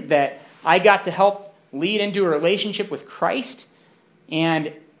student that I got to help lead into a relationship with Christ.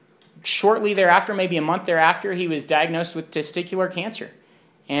 And shortly thereafter, maybe a month thereafter, he was diagnosed with testicular cancer.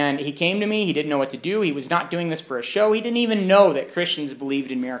 And he came to me. He didn't know what to do. He was not doing this for a show. He didn't even know that Christians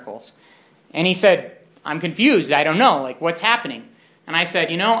believed in miracles. And he said, "I'm confused. I don't know. Like, what's happening?" And I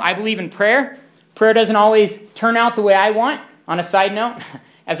said, I believe in prayer. Prayer doesn't always turn out the way I want. On a side note,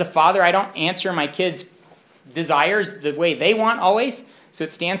 as a father, I don't answer my kids' desires the way they want always. So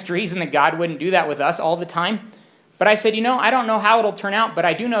it stands to reason that God wouldn't do that with us all the time. But I said, I don't know how it'll turn out, but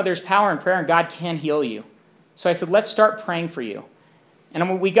I do know there's power in prayer and God can heal you. So I said, let's start praying for you.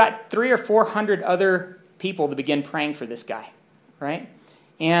 And we got 300 or 400 other people to begin praying for this guy, right?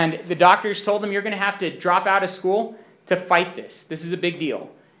 And the doctors told him, you're going to have to drop out of school to fight this. This is a big deal.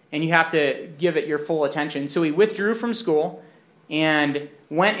 And you have to give it your full attention. So he withdrew from school and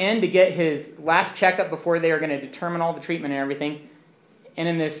went in to get his last checkup before they were going to determine all the treatment and everything. And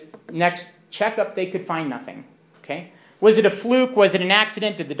in this next checkup, they could find nothing, okay? Was it a fluke? Was it an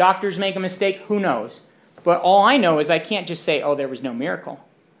accident? Did the doctors make a mistake? Who knows? But all I know is I can't just say, oh, there was no miracle.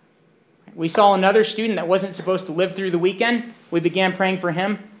 We saw another student that wasn't supposed to live through the weekend. We began praying for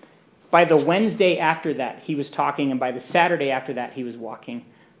him. By the Wednesday after that, he was talking, and by the Saturday after that, he was walking.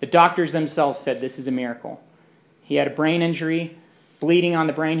 The doctors themselves said this is a miracle. He had a brain injury, bleeding on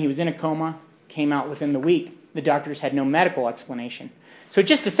the brain. He was in a coma, came out within the week. The doctors had no medical explanation. So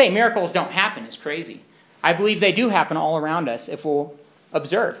just to say miracles don't happen is crazy. I believe they do happen all around us if we'll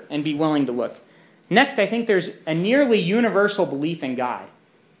observe and be willing to look. Next, I think there's a nearly universal belief in God.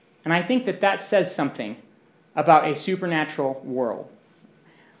 And I think that says something about a supernatural world.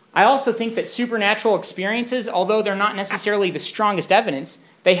 I also think that supernatural experiences, although they're not necessarily the strongest evidence,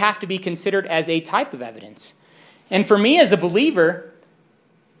 they have to be considered as a type of evidence. And for me as a believer,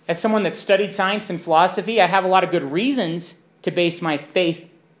 as someone that studied science and philosophy, I have a lot of good reasons to base my faith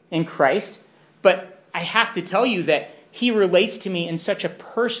in Christ. But I have to tell you that he relates to me in such a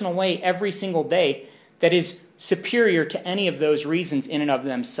personal way every single day that is superior to any of those reasons in and of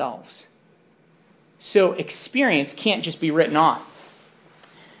themselves. So experience can't just be written off.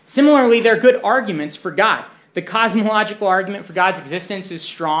 Similarly, there are good arguments for God. The cosmological argument for God's existence is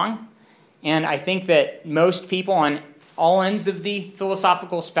strong, and I think that most people on all ends of the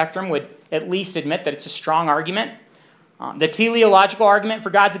philosophical spectrum would at least admit that it's a strong argument. The teleological argument for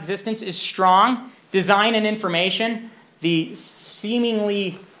God's existence is strong. Design and information, the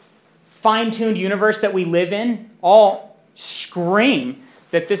seemingly fine-tuned universe that we live in, all scream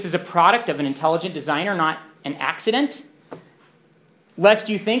that this is a product of an intelligent designer, not an accident. Lest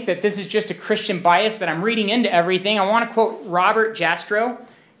you think that this is just a Christian bias that I'm reading into everything, I want to quote Robert Jastrow,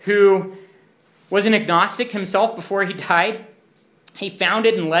 who was an agnostic himself before he died. He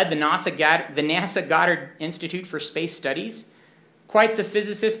founded and led the NASA Goddard Institute for Space Studies. Quite the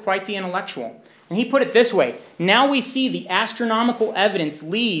physicist, quite the intellectual. And he put it this way: now we see the astronomical evidence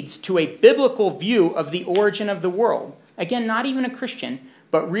leads to a biblical view of the origin of the world. Again, not even a Christian,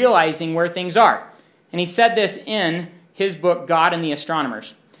 but realizing where things are. And he said this in his book, God and the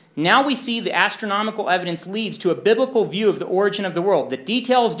Astronomers. Now we see the astronomical evidence leads to a biblical view of the origin of the world. The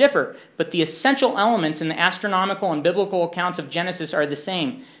details differ, but the essential elements in the astronomical and biblical accounts of Genesis are the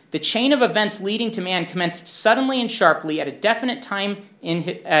same. The chain of events leading to man commenced suddenly and sharply at a definite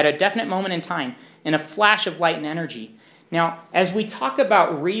moment in time, in a flash of light and energy. Now, as we talk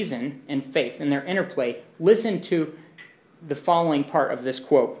about reason and faith and their interplay, listen to the following part of this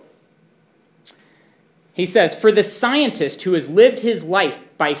quote. He says, "For the scientist who has lived his life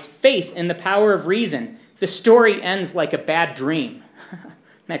by faith in the power of reason, the story ends like a bad dream." Isn't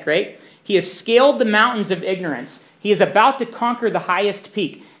that great? He has scaled the mountains of ignorance. He is about to conquer the highest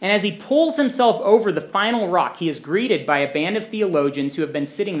peak. And as he pulls himself over the final rock, he is greeted by a band of theologians who have been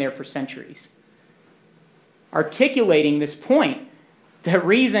sitting there for centuries, articulating this point that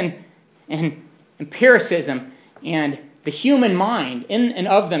reason and empiricism and the human mind in and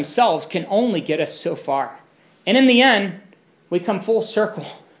of themselves can only get us so far. And in the end, we come full circle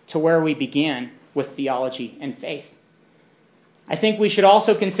to where we began with theology and faith. I think we should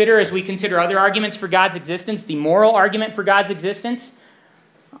also consider, as we consider other arguments for God's existence, the moral argument for God's existence.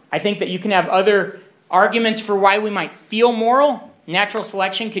 I think that you can have other arguments for why we might feel moral. Natural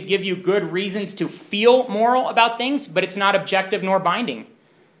selection could give you good reasons to feel moral about things, but it's not objective nor binding.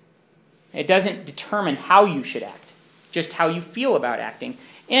 It doesn't determine how you should act, just how you feel about acting.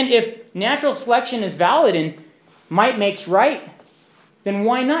 And if natural selection is valid and might makes right, then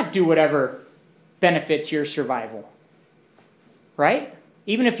why not do whatever benefits your survival? Right?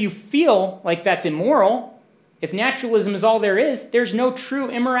 Even if you feel like that's immoral, if naturalism is all there is, there's no true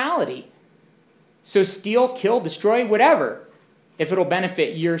immorality. So steal, kill, destroy, whatever, if it'll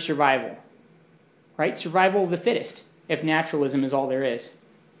benefit your survival. Right? Survival of the fittest, if naturalism is all there is.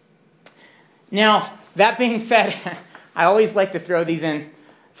 Now, that being said, I always like to throw these in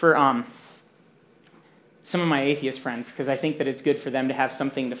for some of my atheist friends, because I think that it's good for them to have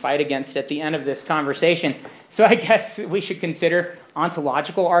something to fight against at the end of this conversation. So I guess we should consider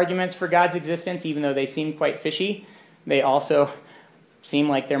ontological arguments for God's existence, even though they seem quite fishy. They also seem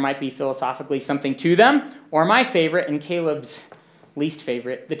like there might be philosophically something to them. Or my favorite, and Caleb's least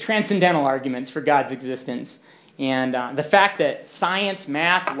favorite, the transcendental arguments for God's existence. And the fact that science,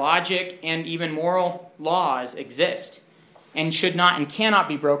 math, logic, and even moral laws exist and should not and cannot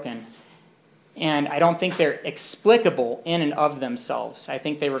be broken. And I don't think they're explicable in and of themselves. I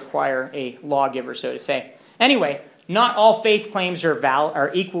think they require a lawgiver, so to say. Anyway, not all faith claims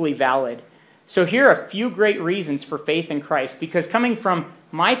are equally valid. So here are a few great reasons for faith in Christ. Because coming from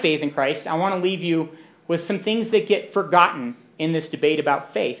my faith in Christ, I want to leave you with some things that get forgotten in this debate about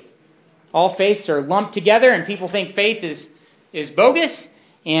faith. All faiths are lumped together, and people think faith is bogus,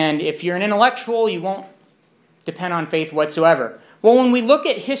 and if you're an intellectual, you won't depend on faith whatsoever. Well, when we look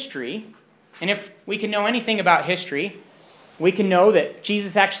at history, and if we can know anything about history, we can know that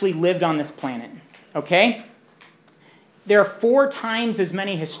Jesus actually lived on this planet. Okay? There are 4 times as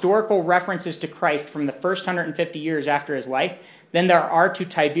many historical references to Christ from the first 150 years after his life than there are to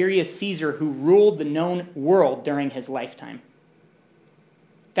Tiberius Caesar, who ruled the known world during his lifetime.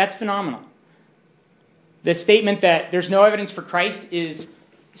 That's phenomenal. The statement that there's no evidence for Christ is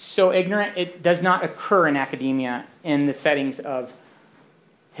so ignorant, it does not occur in academia in the settings of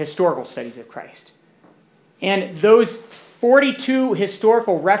historical studies of Christ. And those 42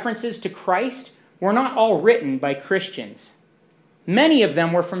 historical references to Christ were not all written by Christians. Many of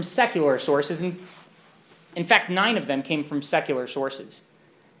them were from secular sources, and in fact, 9 of them came from secular sources.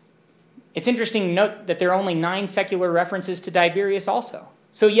 It's interesting to note that there are only 9 secular references to Tiberius also.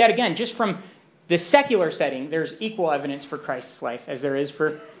 So yet again, just from the secular setting, there's equal evidence for Christ's life as there is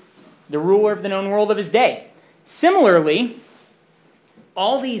for the ruler of the known world of his day. Similarly,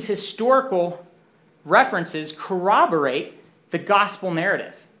 all these historical references corroborate the gospel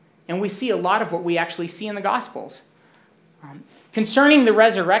narrative. And we see a lot of what we actually see in the Gospels. Concerning the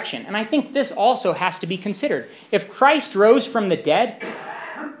resurrection, and I think this also has to be considered. If Christ rose from the dead,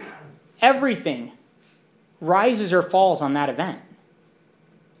 everything rises or falls on that event.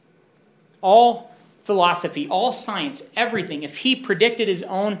 All philosophy, all science, everything, if he predicted his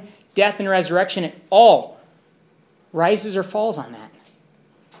own death and resurrection, it all rises or falls on that.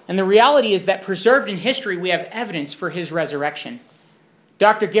 And the reality is that preserved in history, we have evidence for his resurrection.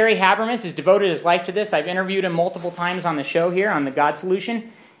 Dr. Gary Habermas has devoted his life to this. I've interviewed him multiple times on the show here on the God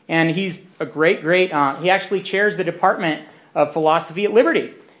Solution. And he's a great, he actually chairs the Department of Philosophy at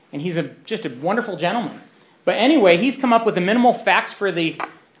Liberty. And he's just a wonderful gentleman. But anyway, he's come up with the minimal facts for the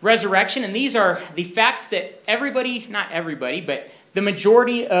resurrection. And these are the facts that everybody, not everybody, but the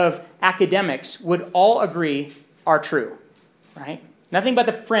majority of academics would all agree are true. Right? Nothing but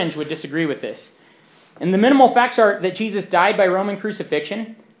the fringe would disagree with this. And the minimal facts are that Jesus died by Roman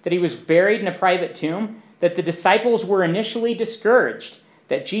crucifixion, that he was buried in a private tomb, that the disciples were initially discouraged,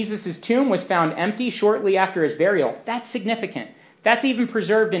 that Jesus' tomb was found empty shortly after his burial. That's significant. That's even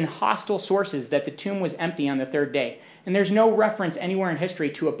preserved in hostile sources, that the tomb was empty on the 3rd day. And there's no reference anywhere in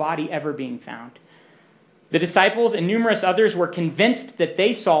history to a body ever being found. The disciples and numerous others were convinced that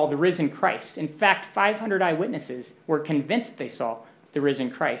they saw the risen Christ. In fact, 500 eyewitnesses were convinced they saw the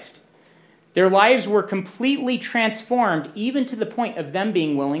risen Christ. Their lives were completely transformed, even to the point of them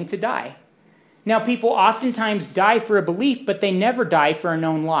being willing to die. Now, people oftentimes die for a belief, but they never die for a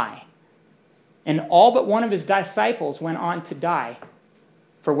known lie. And all but one of his disciples went on to die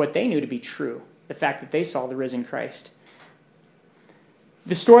for what they knew to be true, the fact that they saw the risen Christ.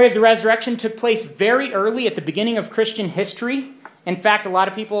 The story of the resurrection took place very early at the beginning of Christian history. In fact, a lot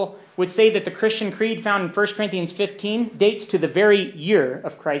of people would say that the Christian creed found in 1 Corinthians 15 dates to the very year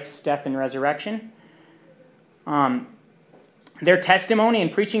of Christ's death and resurrection. Their testimony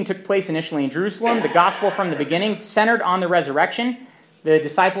and preaching took place initially in Jerusalem. The gospel from the beginning centered on the resurrection. The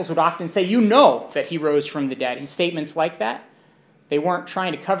disciples would often say, "You know that he rose from the dead," in statements like that. They weren't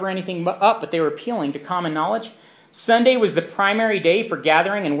trying to cover anything up, but they were appealing to common knowledge. Sunday was the primary day for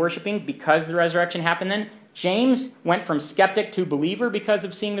gathering and worshiping because the resurrection happened then. James went from skeptic to believer because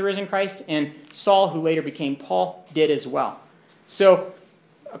of seeing the risen Christ, and Saul, who later became Paul, did as well. So,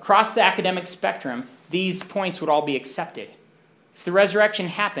 across the academic spectrum, these points would all be accepted. If the resurrection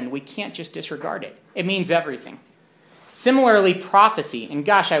happened, we can't just disregard it. It means everything. Similarly, prophecy, and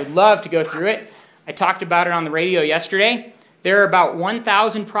gosh, I would love to go through it. I talked about it on the radio yesterday. There are about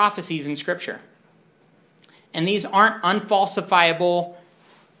 1,000 prophecies in Scripture. And these aren't unfalsifiable,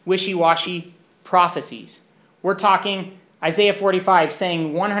 wishy-washy prophecies. We're talking Isaiah 45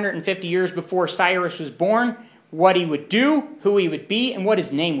 saying 150 years before Cyrus was born, what he would do, who he would be, and what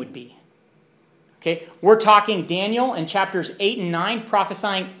his name would be. Okay, we're talking Daniel in chapters 8 and 9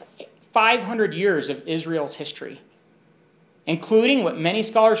 prophesying 500 years of Israel's history, including what many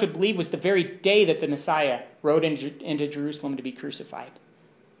scholars would believe was the very day that the Messiah rode into Jerusalem to be crucified,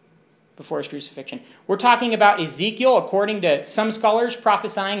 before his crucifixion. We're talking about Ezekiel, according to some scholars,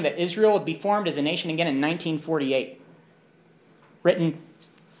 prophesying that Israel would be formed as a nation again in 1948, written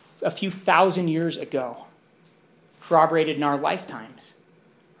a few thousand years ago, corroborated in our lifetimes,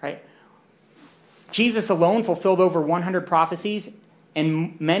 right? Jesus alone fulfilled over 100 prophecies,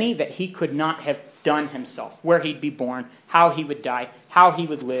 and many that he could not have done himself, where he'd be born, how he would die, how he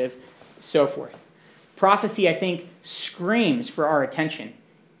would live, so forth. Prophecy, I think, screams for our attention.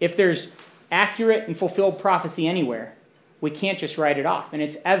 If there's accurate and fulfilled prophecy anywhere, we can't just write it off. And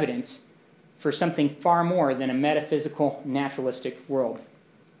it's evidence for something far more than a metaphysical, naturalistic world.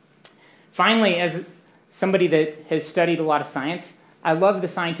 Finally, as somebody that has studied a lot of science, I love the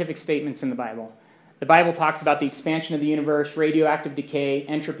scientific statements in the Bible. The Bible talks about the expansion of the universe, radioactive decay,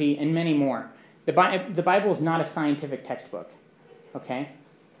 entropy, and many more. The Bible is not a scientific textbook, okay?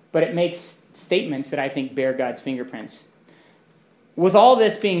 But it makes statements that I think bear God's fingerprints. With all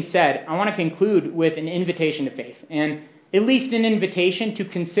this being said, I want to conclude with an invitation to faith, and at least an invitation to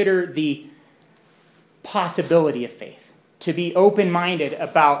consider the possibility of faith, to be open-minded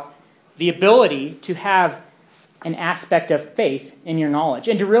about the ability to have an aspect of faith in your knowledge,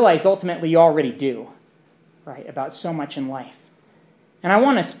 and to realize ultimately you already do, right, about so much in life. And I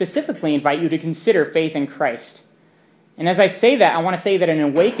want to specifically invite you to consider faith in Christ. And as I say that, I want to say that an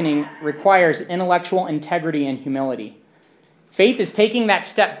awakening requires intellectual integrity and humility. Faith is taking that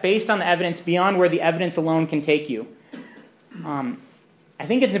step based on the evidence beyond where the evidence alone can take you. I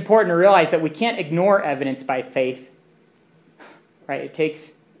think it's important to realize that we can't ignore evidence by faith, right? It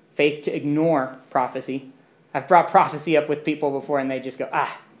takes faith to ignore prophecy. I've brought prophecy up with people before, and they just go,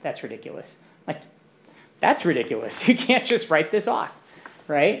 that's ridiculous. Like, that's ridiculous. You can't just write this off,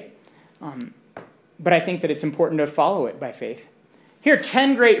 right? But I think that it's important to follow it by faith. Here are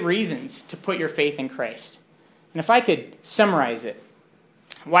 10 great reasons to put your faith in Christ. And if I could summarize it,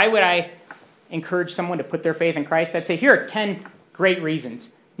 why would I encourage someone to put their faith in Christ? I'd say here are 10 great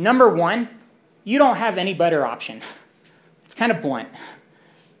reasons. Number one, you don't have any better option. It's kind of blunt.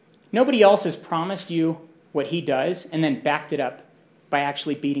 Nobody else has promised you what he does and then backed it up by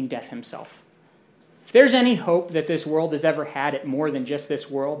actually beating death himself. If there's any hope that this world has ever had at more than just this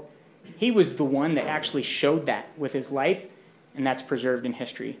world, he was the one that actually showed that with his life, and that's preserved in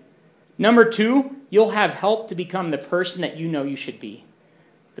history. Number two, you'll have help to become the person that you know you should be.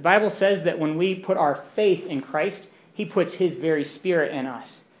 The Bible says that when we put our faith in Christ, he puts his very Spirit in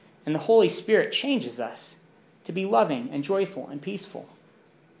us. And the Holy Spirit changes us to be loving and joyful and peaceful,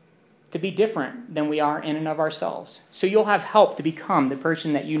 to be different than we are in and of ourselves. So you'll have help to become the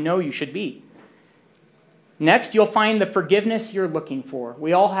person that you know you should be. Next, you'll find the forgiveness you're looking for.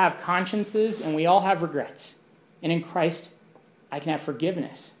 We all have consciences and we all have regrets. And in Christ, I can have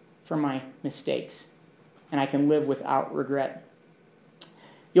forgiveness for my mistakes, and I can live without regret.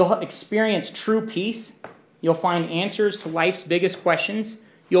 You'll experience true peace. You'll find answers to life's biggest questions.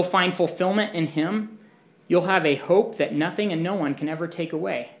 You'll find fulfillment in him. You'll have a hope that nothing and no one can ever take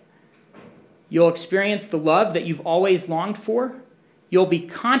away. You'll experience the love that you've always longed for. You'll be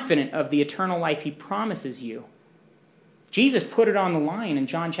confident of the eternal life he promises you. Jesus put it on the line in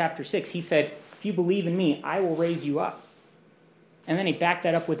John chapter 6. He said, if you believe in me, I will raise you up. And then he backed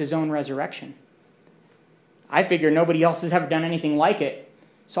that up with his own resurrection. I figure nobody else has ever done anything like it,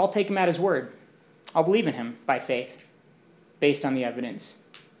 so I'll take him at his word. I'll believe in him by faith, based on the evidence,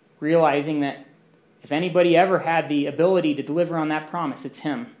 realizing that if anybody ever had the ability to deliver on that promise, it's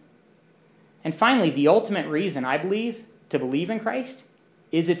him. And finally, the ultimate reason, I believe, to believe in Christ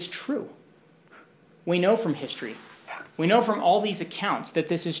is it's true. We know from history, we know from all these accounts that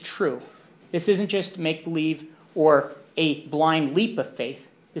this is true. This isn't just make-believe or a blind leap of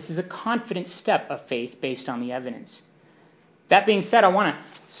faith. This is a confident step of faith based on the evidence. That being said, I want to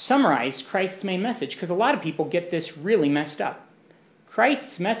summarize Christ's main message, because a lot of people get this really messed up.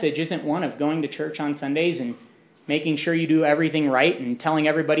 Christ's message isn't one of going to church on Sundays and making sure you do everything right and telling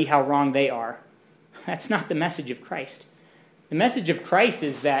everybody how wrong they are. That's not the message of Christ. The message of Christ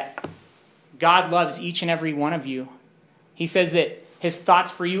is that God loves each and every one of you. He says that his thoughts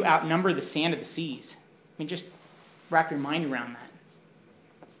for you outnumber the sand of the seas. I mean, just wrap your mind around that.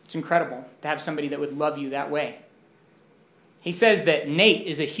 It's incredible to have somebody that would love you that way. He says that Nate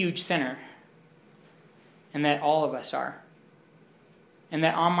is a huge sinner, and that all of us are. And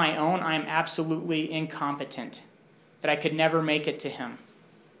that on my own, I am absolutely incompetent, that I could never make it to him.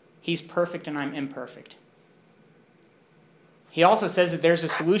 He's perfect and I'm imperfect. He also says that there's a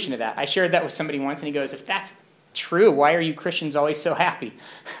solution to that. I shared that with somebody once, and he goes, if that's true, why are you Christians always so happy?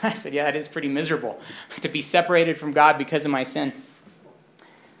 I said, yeah, it is pretty miserable to be separated from God because of my sin.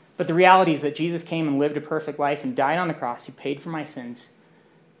 But the reality is that Jesus came and lived a perfect life and died on the cross. He paid for my sins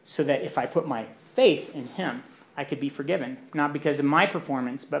so that if I put my faith in him, I could be forgiven. Not because of my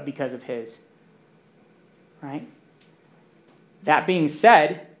performance, but because of his. Right? That being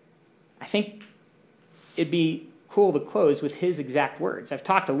said, I think it'd be cool to close with his exact words. I've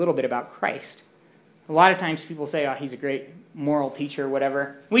talked a little bit about Christ. A lot of times people say, oh, he's a great moral teacher or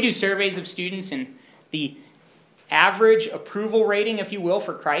whatever. We do surveys of students, and the average approval rating, if you will,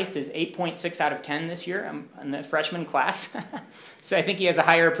 for Christ is 8.6 out of 10 this year in the freshman class. So I think he has a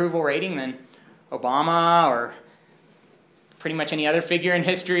higher approval rating than Obama or pretty much any other figure in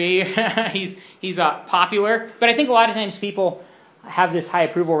history. he's popular. But I think a lot of times people have this high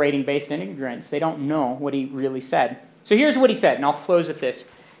approval rating based on ignorance. They don't know what he really said. So here's what he said, and I'll close with this.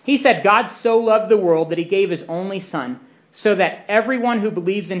 He said, God so loved the world that he gave his only son, so that everyone who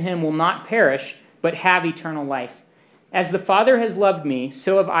believes in him will not perish, but have eternal life. As the Father has loved me,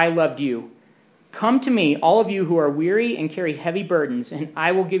 so have I loved you. Come to me, all of you who are weary and carry heavy burdens, and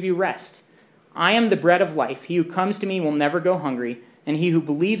I will give you rest. I am the bread of life. He who comes to me will never go hungry, and he who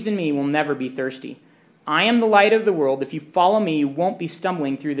believes in me will never be thirsty. I am the light of the world. If you follow me, you won't be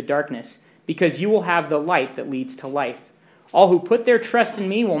stumbling through the darkness, because you will have the light that leads to life. All who put their trust in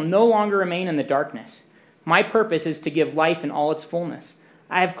me will no longer remain in the darkness. My purpose is to give life in all its fullness.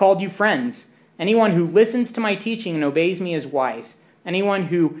 I have called you friends. Anyone who listens to my teaching and obeys me is wise. Anyone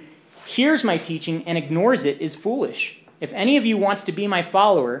who hears my teaching and ignores it is foolish. If any of you wants to be my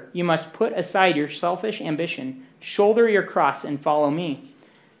follower, you must put aside your selfish ambition, shoulder your cross, and follow me.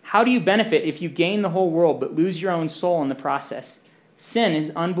 How do you benefit if you gain the whole world but lose your own soul in the process? Sin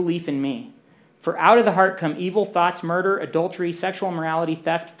is unbelief in me. For out of the heart come evil thoughts, murder, adultery, sexual immorality,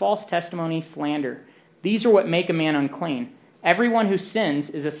 theft, false testimony, slander. These are what make a man unclean. Everyone who sins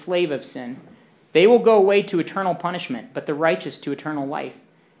is a slave of sin. They will go away to eternal punishment, but the righteous to eternal life.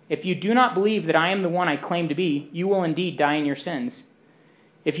 If you do not believe that I am the one I claim to be, you will indeed die in your sins.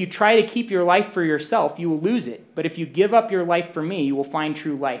 If you try to keep your life for yourself, you will lose it. But if you give up your life for me, you will find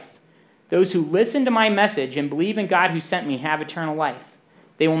true life. Those who listen to my message and believe in God who sent me have eternal life.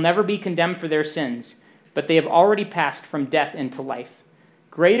 They will never be condemned for their sins, but they have already passed from death into life.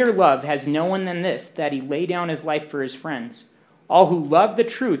 Greater love has no one than this, that he lay down his life for his friends. All who love the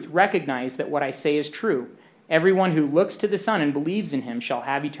truth recognize that what I say is true. Everyone who looks to the Son and believes in him shall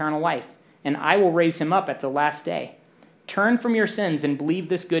have eternal life, and I will raise him up at the last day. Turn from your sins and believe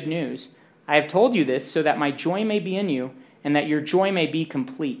this good news. I have told you this so that my joy may be in you, and that your joy may be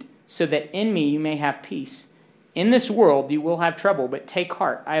complete, so that in me you may have peace. In this world you will have trouble, but take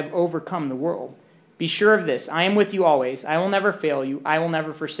heart, I have overcome the world. Be sure of this, I am with you always. I will never fail you. I will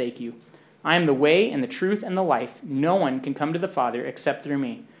never forsake you. I am the way and the truth and the life. No one can come to the Father except through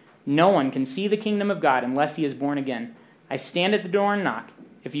me. No one can see the kingdom of God unless he is born again. I stand at the door and knock.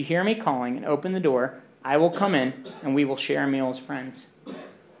 If you hear me calling and open the door, I will come in and we will share a meal as friends.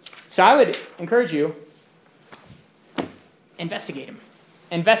 So I would encourage you, investigate him.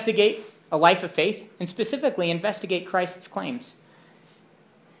 Investigate a life of faith, and specifically investigate Christ's claims.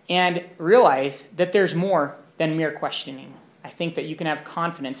 And realize that there's more than mere questioning. I think that you can have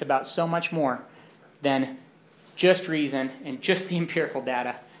confidence about so much more than just reason and just the empirical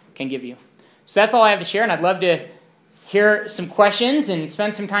data can give you. So that's all I have to share, and I'd love to hear some questions and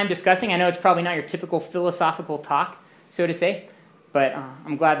spend some time discussing. I know it's probably not your typical philosophical talk, so to say, but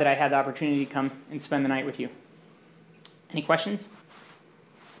I'm glad that I had the opportunity to come and spend the night with you. Any questions?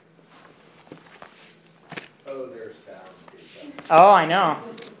 Oh, there's bound. Oh, I know.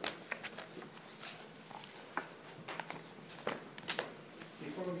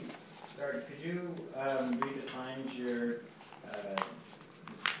 Before we start, could you redefine your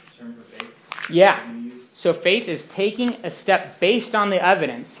term for faith? Yeah. So faith is taking a step based on the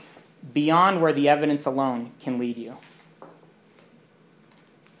evidence beyond where the evidence alone can lead you.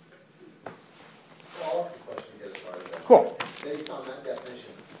 I'll ask a question to get started. Cool. Based on that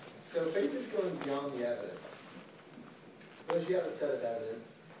definition. So faith is going beyond the evidence. Suppose you have a set of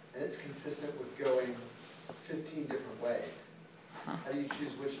evidence, and it's consistent with going 15 different ways. How do you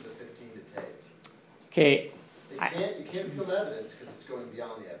choose which of the 15 to take? Okay. You can't build evidence because it's going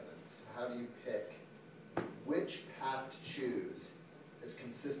beyond the evidence. So how do you pick which path to choose that's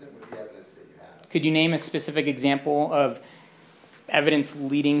consistent with the evidence that you have? Could you name a specific example of evidence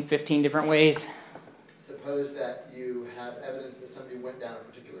leading 15 different ways? Suppose that you have evidence that somebody went down a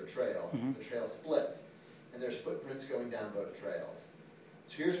particular trail. Mm-hmm. The trail splits, and there's footprints going down both trails.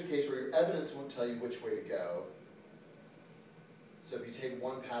 So here's a case where your evidence won't tell you which way to go. So if you take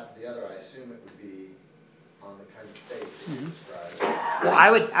one path or the other, I assume it would be on the kind of faith that you described.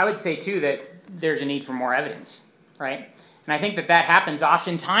 Well, I would say, too, that there's a need for more evidence, right? And I think that happens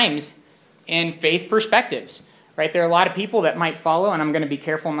oftentimes in faith perspectives, right? There are a lot of people that might follow, and I'm going to be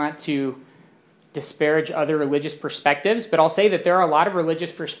careful not to disparage other religious perspectives, but I'll say that there are a lot of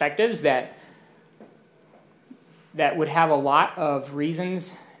religious perspectives that would have a lot of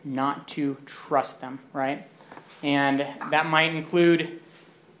reasons not to trust them, right? And that might include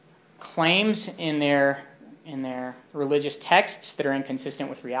claims in their religious texts that are inconsistent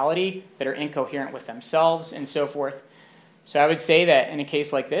with reality, that are incoherent with themselves, and so forth. So I would say that in a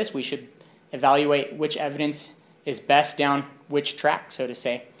case like this, we should evaluate which evidence is best down which track, so to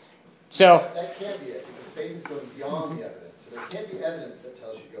say. So that can't be it, because faith is going beyond the evidence. So So there can't be evidence that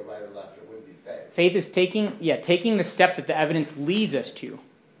tells you to go right or left, or it wouldn't be faith. Faith is taking the step that the evidence leads us to,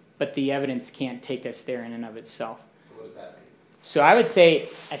 but the evidence can't take us there in and of itself. So what does that mean? So I would say,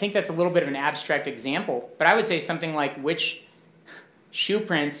 I think that's a little bit of an abstract example, but I would say something like which shoe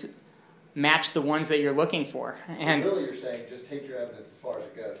prints match the ones that you're looking for. And so really you're saying just take your evidence as far as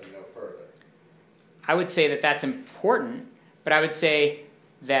it goes and no further. I would say that that's important, but I would say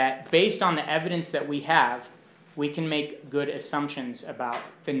that based on the evidence that we have, we can make good assumptions about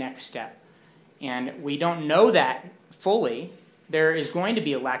the next step. And we don't know that fully. There is going to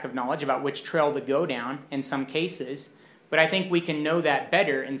be a lack of knowledge about which trail to go down in some cases, but I think we can know that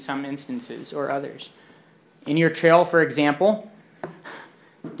better in some instances or others. In your trail, for example,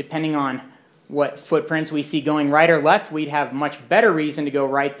 depending on what footprints we see going right or left, we'd have much better reason to go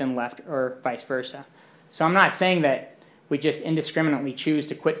right than left, or vice versa. So I'm not saying that we just indiscriminately choose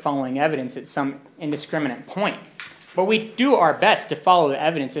to quit following evidence at some indiscriminate point. But we do our best to follow the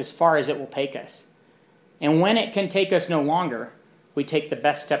evidence as far as it will take us. And when it can take us no longer, we take the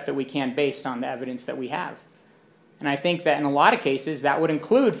best step that we can based on the evidence that we have. And I think that in a lot of cases, that would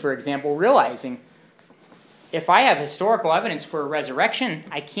include, for example, realizing if I have historical evidence for a resurrection,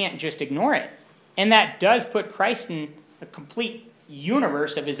 I can't just ignore it. And that does put Christ in a complete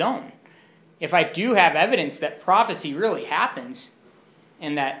universe of his own. If I do have evidence that prophecy really happens,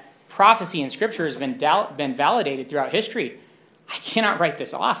 and that prophecy in Scripture has been validated throughout history, I cannot write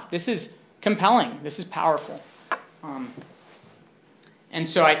this off. This is compelling. This is powerful. And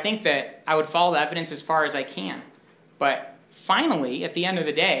so I think that I would follow the evidence as far as I can. But finally, at the end of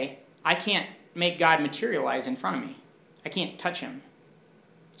the day, I can't make God materialize in front of me. I can't touch him.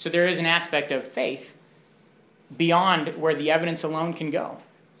 So there is an aspect of faith beyond where the evidence alone can go.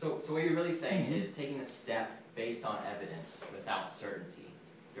 So what you're really saying is taking a step based on evidence without certainty.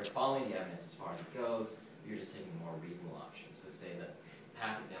 You're following the evidence as far as it goes, you're just taking more reasonable options. So say the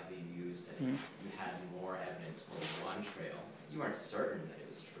path example you used, say you had more evidence for one trail. You weren't certain that it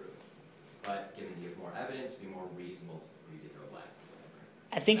was true. But given you have more evidence, it'd be more reasonable for you to go left or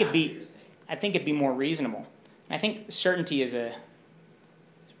whatever. I think it'd be more reasonable. And I think certainty is a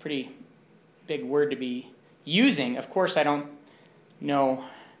pretty big word to be using. Of course, I don't know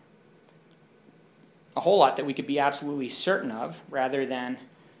a whole lot that we could be absolutely certain of, rather than,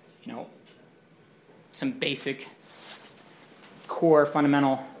 some basic core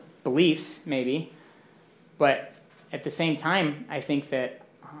fundamental beliefs, maybe. But at the same time, I think that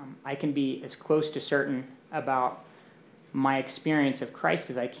I can be as close to certain about my experience of Christ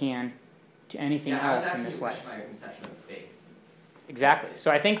as I can to anything else in this life. My conception of faith. Exactly.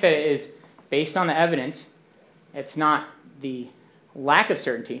 So I think that it is based on the evidence. It's not the lack of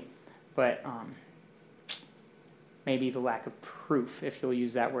certainty, but maybe the lack of proof, if you'll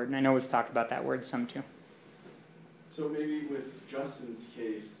use that word. And I know we've talked about that word some too. So maybe with Justin's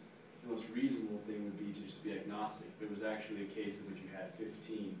case, the most reasonable thing would be to just be agnostic. If it was actually a case in which you had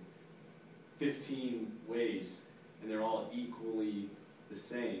 15 ways, and they're all equally the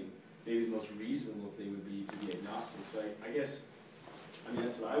same, maybe the most reasonable thing would be to be agnostic. So I guess,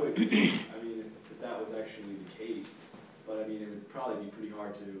 that's what I would do. If that was actually the case. But it would probably be pretty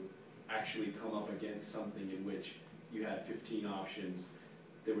hard to actually come up against something in which you had 15 options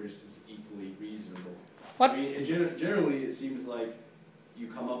that were just as equally reasonable. What? Generally, it seems like you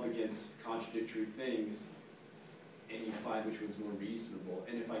come up against contradictory things and you find which one's more reasonable.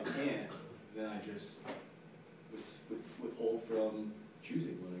 And if I can't, then I just withhold from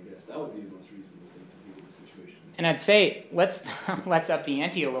choosing one, I guess. That would be the most reasonable thing to do in the situation. And I'd say, let's up the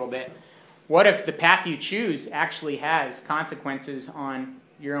ante a little bit. What if the path you choose actually has consequences on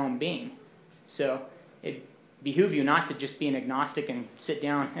your own being? So it behooves you not to just be an agnostic and sit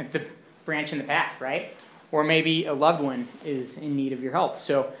down at the branch in the path, right? Or maybe a loved one is in need of your help.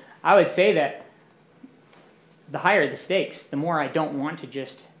 So I would say that the higher the stakes, the more I don't want to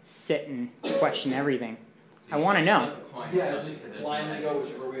just sit and question everything. So I want to know. Yeah, just blindly go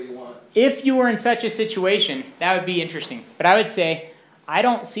whichever way you want. If you were in such a situation, that would be interesting. But I would say I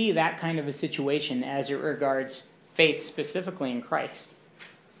don't see that kind of a situation as it regards faith specifically in Christ.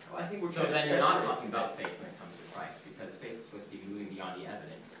 Well, I think so then you're not talking about faith when it comes to Christ, because faith is supposed to be moving beyond the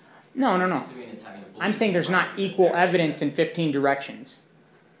evidence. No. I'm saying there's not equal evidence in 15 directions.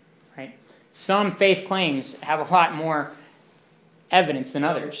 Right? Some faith claims have a lot more evidence than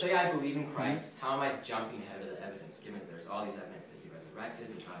others. Say I believe in Christ, how am I jumping ahead of the evidence, given that there's all these evidence that he resurrected,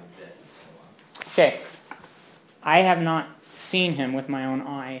 that God exists, and so on? Okay. I have not seen him with my own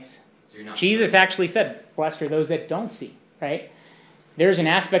eyes. So you're not Jesus actually said, blessed are those that don't see, right? There's an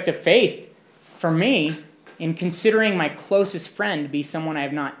aspect of faith for me in considering my closest friend to be someone I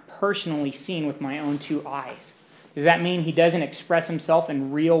have not personally seen with my own two eyes. Does that mean he doesn't express himself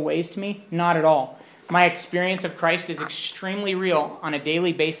in real ways to me? Not at all. My experience of Christ is extremely real on a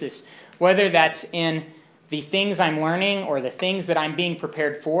daily basis, whether that's in the things I'm learning or the things that I'm being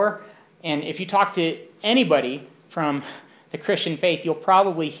prepared for. And if you talk to anybody from the Christian faith, you'll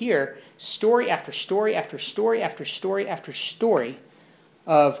probably hear story after story after story after story after story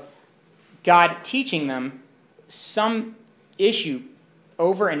of God teaching them some issue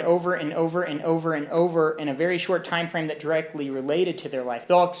over and over and over and over and over in a very short time frame that directly related to their life.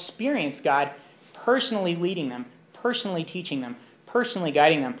 They'll experience God personally leading them, personally teaching them, personally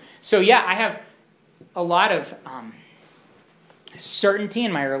guiding them. So yeah, I have a lot of certainty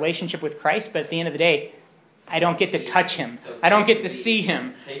in my relationship with Christ, but at the end of the day, I don't get to touch him. I don't get to see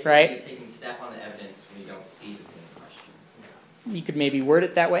him, right? Taking step on the evidence when you don't see the thing in question. You could maybe word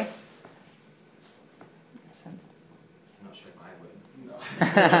it that way. Makes sense. I'm not sure if I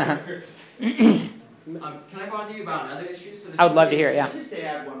would. Can I bother you about another issue? So I would love to hear it, yeah. Just to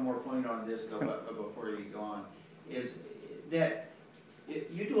add one more point on this, though, before you go on, is that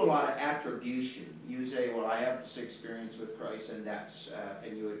you do a lot of attribution. You say, well, I have this experience with Christ, and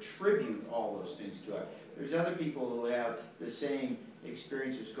and you attribute all those things to it. There's other people who have the same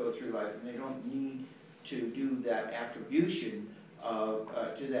experiences go through life, and they don't need to do that attribution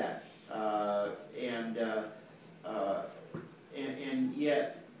to that. And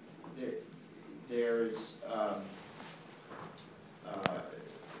yet there's a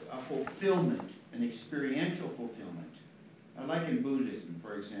fulfillment, an experiential fulfillment. Like in Buddhism,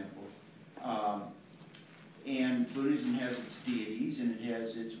 for example. And Buddhism has its deities and it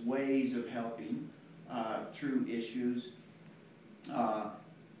has its ways of helping through issues.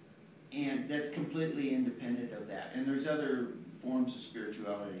 And that's completely independent of that. And there's other forms of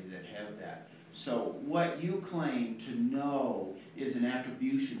spirituality that have that. So what you claim to know is an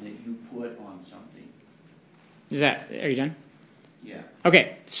attribution that you put on something. Are you done? Yeah.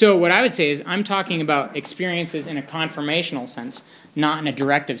 Okay, so what I would say is I'm talking about experiences in a confirmational sense, not in a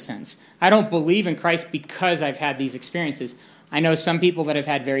directive sense. I don't believe in Christ because I've had these experiences. I know some people that have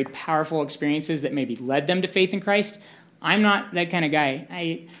had very powerful experiences that maybe led them to faith in Christ. I'm not that kind of guy.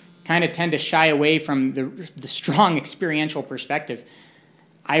 I kind of tend to shy away from the strong experiential perspective.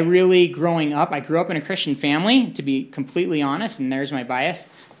 I grew up in a Christian family, to be completely honest, and there's my bias.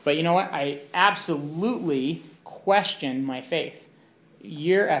 But you know what? I absolutely question my faith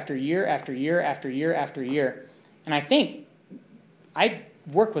year after year after year after year after year. And I think I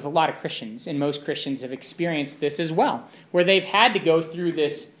work with a lot of Christians, and most Christians have experienced this as well, where they've had to go through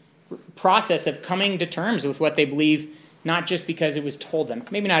this process of coming to terms with what they believe, not just because it was told them.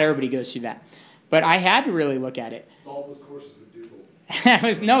 Maybe not everybody goes through that. But I had to really look at it. It's all those courses with Dougal.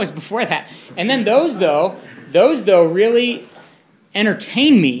 It was before that. And then those though really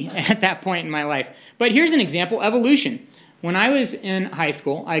entertained me at that point in my life. But here's an example, evolution. When I was in high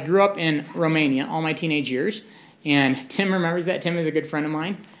school, I grew up in Romania all my teenage years, and Tim remembers that. Tim is a good friend of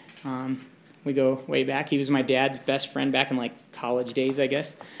mine. We go way back. He was my dad's best friend back in like college days, I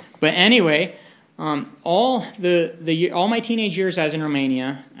guess. But anyway, all my teenage years I was in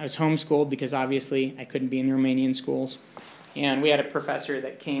Romania. I was homeschooled because obviously I couldn't be in the Romanian schools. And we had a professor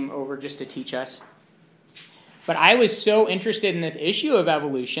that came over just to teach us. But I was so interested in this issue of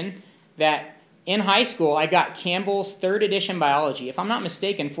evolution that in high school I got Campbell's 3rd edition biology. If I'm not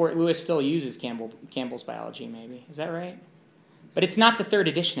mistaken, Fort Lewis still uses Campbell's biology, maybe. Is that right? But it's not the 3rd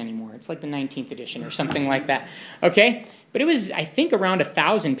edition anymore. It's like the 19th edition or something like that. Okay? But it was, I think, around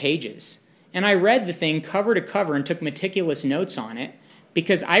 1,000 pages. And I read the thing cover to cover and took meticulous notes on it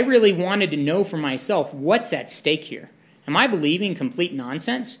because I really wanted to know for myself what's at stake here. Am I believing complete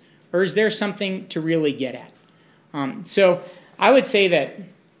nonsense, or is there something to really get at? So I would say that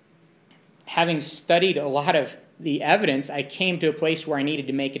having studied a lot of the evidence, I came to a place where I needed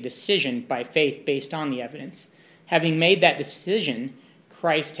to make a decision by faith based on the evidence. Having made that decision,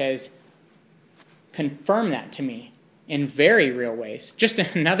 Christ has confirmed that to me in very real ways. Just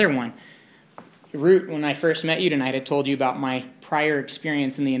another one. Root, when I first met you tonight, I told you about my prior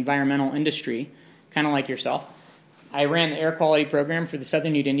experience in the environmental industry, kind of like yourself. I ran the air quality program for the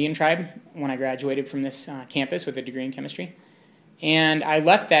Southern Ute Indian Tribe when I graduated from this campus with a degree in chemistry. And I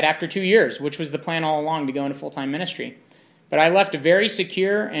left that after 2 years, which was the plan all along, to go into full-time ministry. But I left a very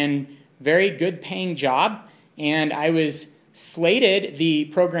secure and very good paying job, and I was slated, the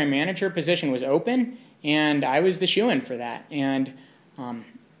program manager position was open, and I was the shoo-in for that. And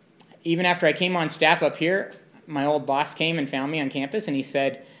even after I came on staff up here, my old boss came and found me on campus, and he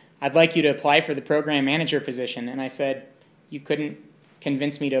said, "I'd like you to apply for the program manager position." And I said, "You couldn't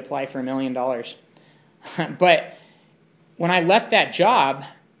convince me to apply for $1 million. But when I left that job,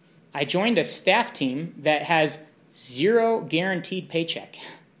 I joined a staff team that has 0 guaranteed paycheck.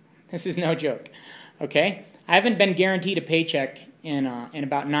 This is no joke, okay? I haven't been guaranteed a paycheck in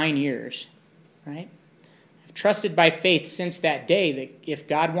about 9 years, right? I've trusted by faith since that day that if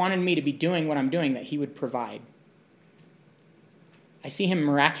God wanted me to be doing what I'm doing, that he would provide. I see him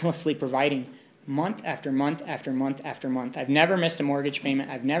miraculously providing month after month after month after month. I've never missed a mortgage payment.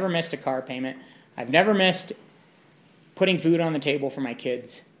 I've never missed a car payment. I've never missed putting food on the table for my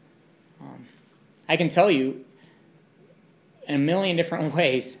kids. I can tell you in a million different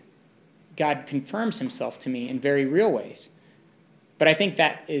ways, God confirms himself to me in very real ways. But I think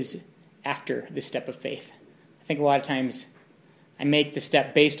that is after the step of faith. I think a lot of times I make the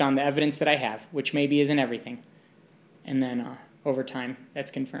step based on the evidence that I have, which maybe isn't everything. And then over time,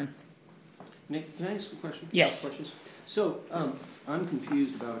 that's confirmed. Nick, can I ask a question? Yes. Questions? So, I'm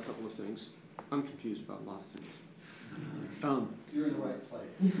confused about a couple of things. I'm confused about a lot of things. You're in the right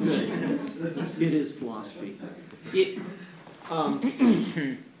place. Good. It is philosophy.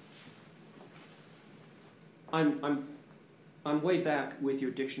 I'm way back with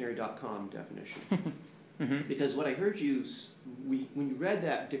your dictionary.com definition. Because what I heard you, when you read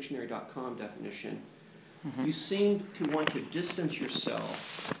that dictionary.com definition, you seemed to want to distance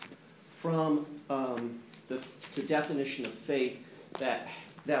yourself from the definition of faith that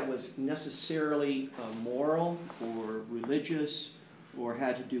was necessarily moral or religious or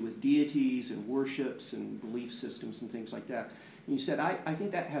had to do with deities and worships and belief systems and things like that. And you said, I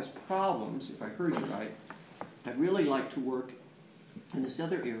think that has problems, if I heard you right. I'd really like to work in this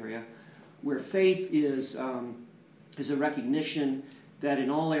other area where faith is a recognition that in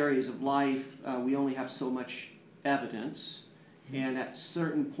all areas of life we only have so much evidence, and at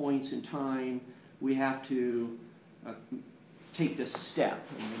certain points in time we have to take this step.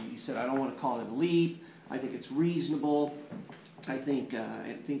 And you said, I don't want to call it a leap. I think it's reasonable. I think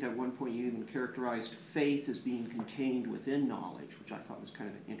at one point you even characterized faith as being contained within knowledge, which I thought was kind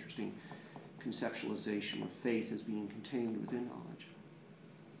of an interesting conceptualization of faith as being contained within knowledge.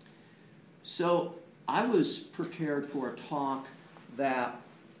 So I was prepared for a talk that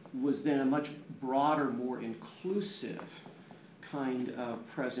was then a much broader, more inclusive kind of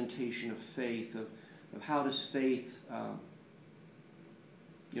presentation of faith, of how does faith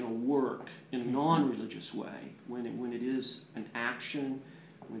work in a non-religious way, when it is an action,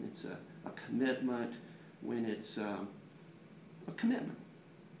 when it's a commitment, when it's a commitment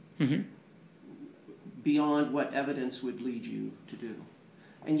beyond what evidence would lead you to do.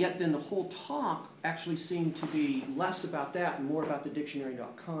 And yet then the whole talk actually seemed to be less about that and more about the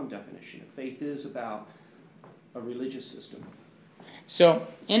dictionary.com definition. Faith is about a religious system. So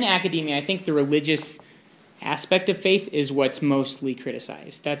in academia, I think the religious aspect of faith is what's mostly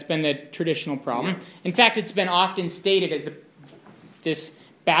criticized. That's been the traditional problem. In fact, it's been often stated as this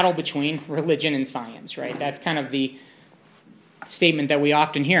battle between religion and science, right? That's kind of the statement that we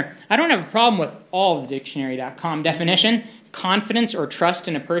often hear. I don't have a problem with all of the dictionary.com definition. Confidence or trust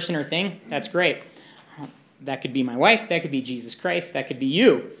in a person or thing, that's great. That could be my wife, that could be Jesus Christ, that could be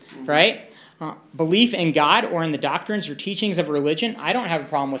you, right? Belief in God or in the doctrines or teachings of religion, I don't have a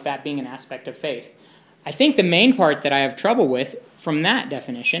problem with that being an aspect of faith. I think the main part that I have trouble with from that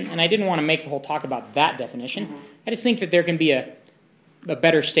definition, and I didn't want to make the whole talk about that definition, I just think that there can be a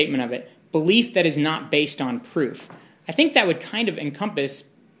better statement of it. Belief that is not based on proof. I think that would kind of encompass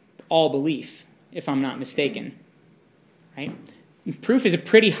all belief, if I'm not mistaken. Right? Proof is a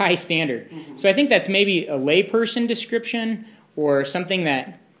pretty high standard. So I think that's maybe a layperson description or something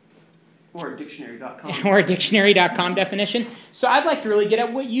that... Or a dictionary.com. Or a dictionary.com definition. So I'd like to really get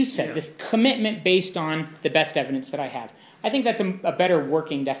at what you said, this commitment based on the best evidence that I have. I think that's a better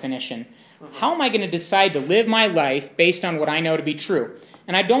working definition. How am I going to decide to live my life based on what I know to be true?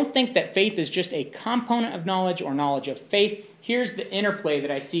 And I don't think that faith is just a component of knowledge or knowledge of faith. Here's the interplay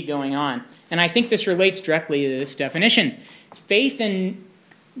that I see going on. And I think this relates directly to this definition. Faith and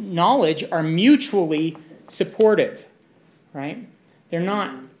knowledge are mutually supportive, right? They're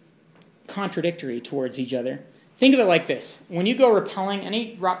not contradictory towards each other. Think of it like this. When you go rappelling,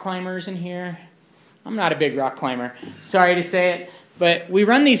 any rock climbers in here? I'm not a big rock climber. Sorry to say it. But we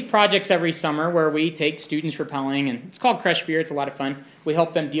run these projects every summer where we take students rappelling, and it's called Crush Fear. It's a lot of fun. We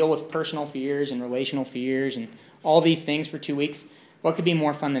help them deal with personal fears and relational fears and all these things for 2 weeks. What could be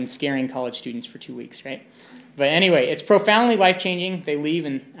more fun than scaring college students for 2 weeks, right? But anyway, it's profoundly life-changing. They leave,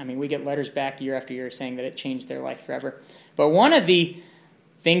 and we get letters back year after year saying that it changed their life forever. But one of the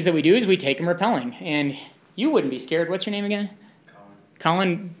things that we do is we take them rappelling. And you wouldn't be scared. What's your name again?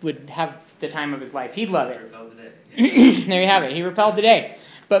 Colin would have the time of his life. He'd love it. There you have it. He rappelled today.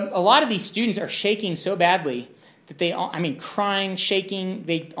 But a lot of these students are shaking so badly that they all, crying, shaking,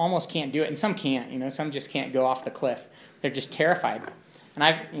 they almost can't do it. And some can't, some just can't go off the cliff. They're just terrified.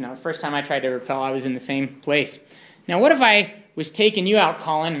 And the first time I tried to rappel, I was in the same place. Now, what if I was taking you out,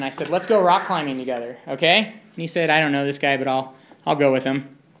 Colin, and I said, let's go rock climbing together, okay? And you said, I don't know this guy, but I'll go with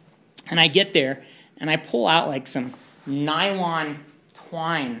him. And I get there, and I pull out like some nylon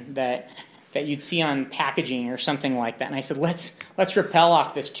twine that you'd see on packaging or something like that. And I said, let's rappel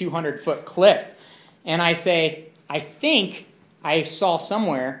off this 200-foot cliff. And I say, I think I saw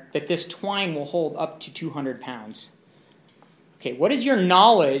somewhere that this twine will hold up to 200 pounds. Okay, what is your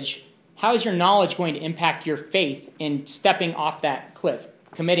knowledge? How is your knowledge going to impact your faith in stepping off that cliff,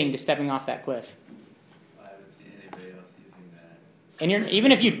 committing to stepping off that cliff? I haven't seen anybody else using that. And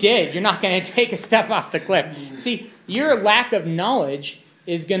even if you did, you're not going to take a step off the cliff. See, your lack of knowledge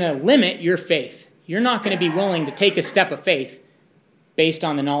is going to limit your faith. You're not going to be willing to take a step of faith based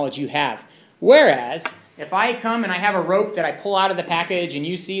on the knowledge you have. Whereas, if I come and I have a rope that I pull out of the package and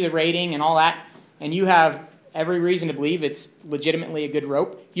you see the rating and all that, and you have every reason to believe it's legitimately a good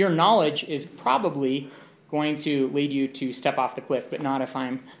rope, your knowledge is probably going to lead you to step off the cliff, but not if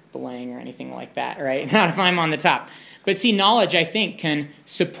I'm belaying or anything like that, right? Not if I'm on the top. But see, knowledge, I think, can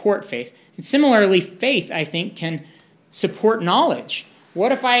support faith. And similarly, faith, I think, can support knowledge.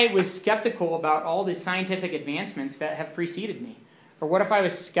 What if I was skeptical about all the scientific advancements that have preceded me? Or what if I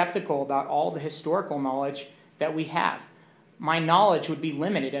was skeptical about all the historical knowledge that we have? My knowledge would be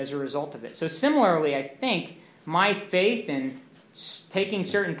limited as a result of it. So similarly, I think my faith in taking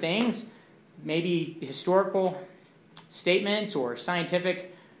certain things, maybe historical statements or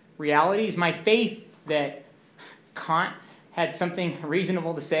scientific realities, my faith that Kant had something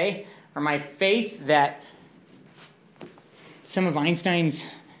reasonable to say, or my faith that some of Einstein's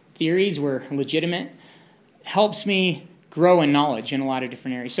theories were legitimate, helps me grow in knowledge in a lot of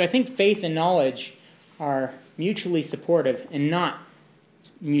different areas. So I think faith and knowledge are mutually supportive and not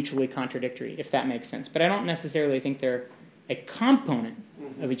mutually contradictory, if that makes sense. But I don't necessarily think they're a component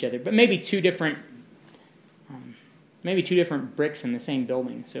of each other, but maybe two different bricks in the same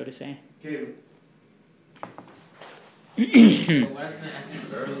building, so to say. Okay, So what I was going to ask you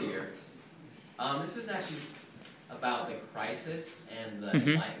earlier, this was actually about the crisis and the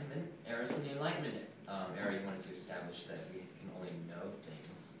Enlightenment era. So the Enlightenment era, you wanted to establish that we can only know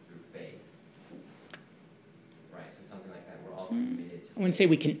things through faith. Right, so something like that, we're all committed to I wouldn't say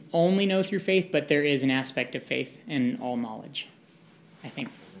we can only know through faith, but there is an aspect of faith in all knowledge, I think.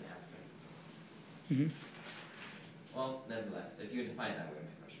 There's an aspect. Mm-hmm. Well, nevertheless, if you define it that way,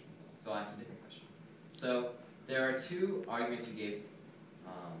 my question. So I'll ask a different question. So there are two arguments you gave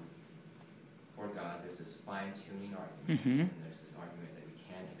for God. There's this fine-tuning argument, and there's this argument that we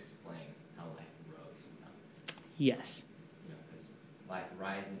can't explain how life grows. Yes. Because life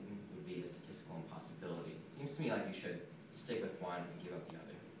rising would be a statistical impossibility. It seems to me like you should stick with one and give up the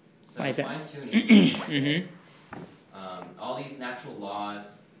other. So why is that? Fine-tuning, all these natural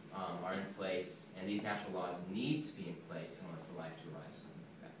laws are in place, and these natural laws need to be in place in order for life to arise, or something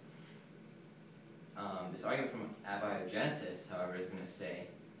like that. This argument from abiogenesis, however, is going to say,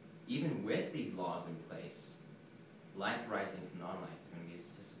 even with these laws in place, life rising from non-life is going to be a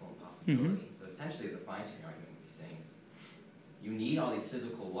statistical impossibility. So essentially, the fine-tuning argument would be saying is, you need all these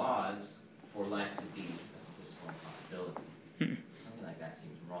physical laws for life to be a statistical impossibility. Something like that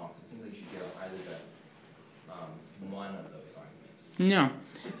seems wrong. So it seems like you should give up either the one of those arguments. No,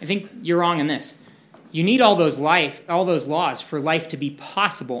 I think you're wrong in this. You need all those laws for life to be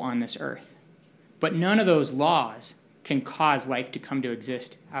possible on this earth. But none of those laws can cause life to come to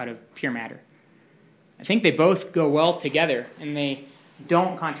exist out of pure matter. I think they both go well together, and they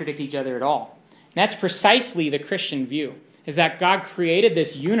don't contradict each other at all. And that's precisely the Christian view, is that God created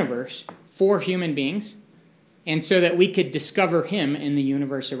this universe for human beings, and so that we could discover him in the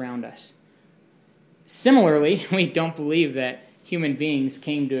universe around us. Similarly, we don't believe that human beings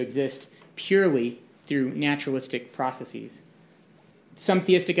came to exist purely through naturalistic processes. Some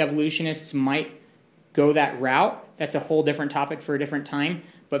theistic evolutionists might go that route. That's a whole different topic for a different time.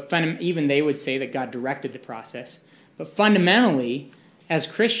 But even they would say that God directed the process. But fundamentally, as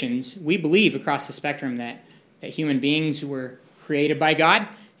Christians, we believe across the spectrum that human beings were created by God,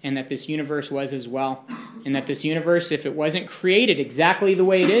 and that this universe was as well. And that this universe, if it wasn't created exactly the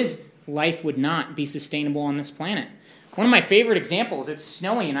way it is, life would not be sustainable on this planet. One of my favorite examples, it's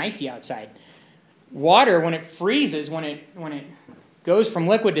snowy and icy outside. Water, when it freezes, when it goes from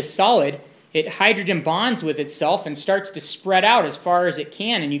liquid to solid, it hydrogen bonds with itself and starts to spread out as far as it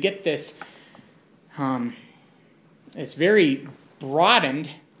can, and you get this very broadened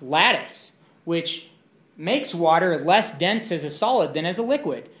lattice, which makes water less dense as a solid than as a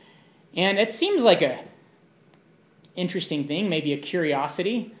liquid. And it seems like a interesting thing, maybe a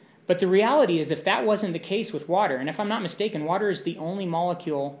curiosity. But the reality is, if that wasn't the case with water, and if I'm not mistaken, water is the only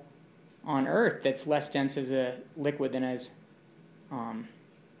molecule on Earth that's less dense as a liquid than as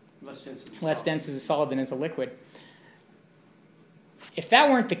less dense as a solid than as a liquid. If that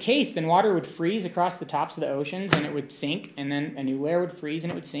weren't the case, then water would freeze across the tops of the oceans and it would sink, and then a new layer would freeze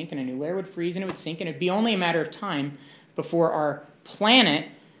and it would sink, and a new layer would freeze and it would sink, and it'd be only a matter of time before our planet,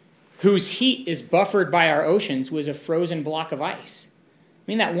 whose heat is buffered by our oceans, was a frozen block of ice. I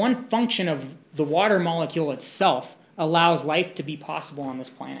mean, that one function of the water molecule itself allows life to be possible on this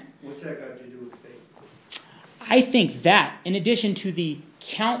planet. What's that got to do with faith? I think that, in addition to the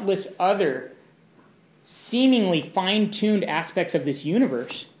countless other seemingly fine-tuned aspects of this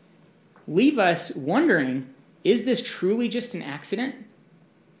universe, leave us wondering, is this truly just an accident?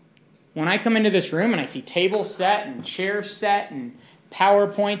 When I come into this room and I see tables set and chairs set and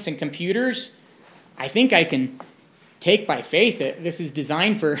PowerPoints and computers, I think I can take by faith that this is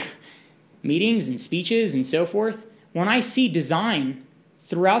designed for meetings and speeches and so forth. When I see design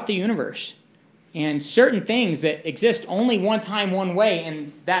throughout the universe and certain things that exist only one time, one way,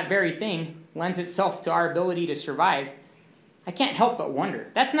 and that very thing lends itself to our ability to survive, I can't help but wonder.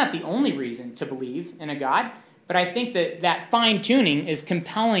 That's not the only reason to believe in a God, but I think that fine-tuning is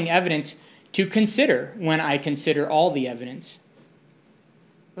compelling evidence to consider when I consider all the evidence.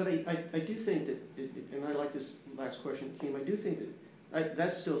 But I do think that, and I like this last question that came, I do think that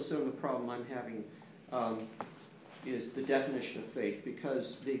that's still some of the problem I'm having, is the definition of faith,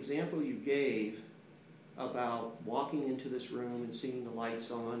 because the example you gave about walking into this room and seeing the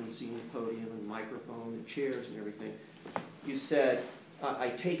lights on and seeing the podium and the microphone and chairs and everything, you said, I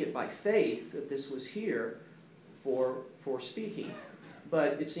take it by faith that this was here for speaking.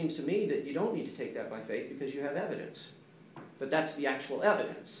 But it seems to me that you don't need to take that by faith because you have evidence. But that's the actual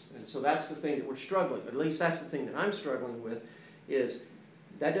evidence. And so that's the thing that we're struggling, at least that's the thing that I'm struggling with, is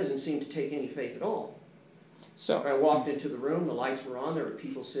that doesn't seem to take any faith at all. So I walked into the room, the lights were on, there were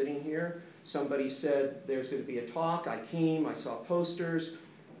people sitting here. Somebody said there's going to be a talk. I came, I saw posters.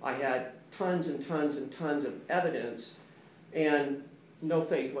 I had tons and tons and tons of evidence and no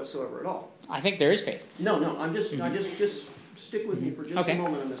faith whatsoever at all. I think there is faith. No, I'm just, just stick with me for just a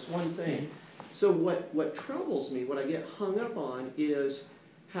moment on this one thing. So what troubles me, what I get hung up on is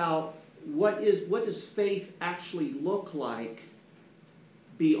how, what does faith actually look like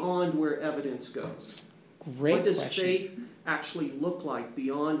beyond where evidence goes? Great What does question. faith actually look like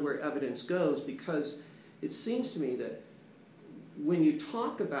beyond where evidence goes? Because it seems to me that when you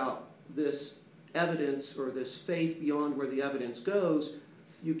talk about this evidence or this faith beyond where the evidence goes,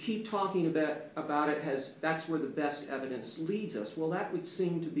 you keep talking about it as that's where the best evidence leads us. Well, that would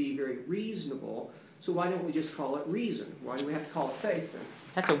seem to be very reasonable. So why don't we just call it reason? Why do we have to call it faith then?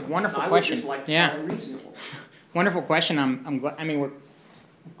 That's a wonderful I question. would just like to call it reasonable. Wonderful question. I'm glad. I mean, we're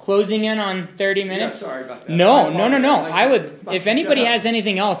closing in on 30 minutes. Yeah, sorry about that. No. I I would, if anybody shut up. has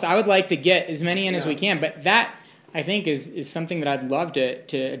anything else, I would like to get as many in as we can. But that, I think, is something that I'd love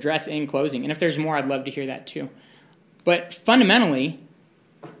to address in closing. And if there's more, I'd love to hear that too. But fundamentally,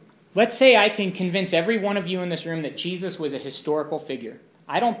 let's say I can convince every one of you in this room that Jesus was a historical figure.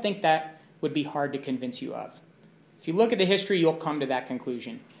 I don't think that would be hard to convince you of. If you look at the history, you'll come to that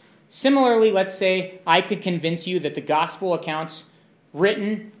conclusion. Similarly, let's say I could convince you that the gospel accounts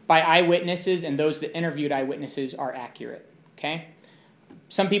written by eyewitnesses and those that interviewed eyewitnesses are accurate. Okay?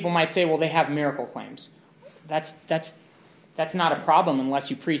 Some people might say, well, they have miracle claims. That's not a problem unless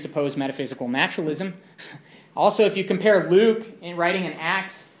you presuppose metaphysical naturalism. Also, if you compare Luke in writing in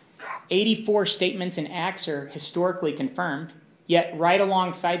Acts, 84 statements in Acts are historically confirmed, yet right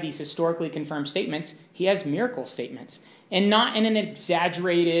alongside these historically confirmed statements, he has miracle statements, and not in an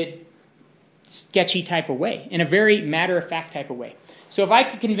exaggerated, sketchy type of way, in a very matter-of-fact type of way. So if I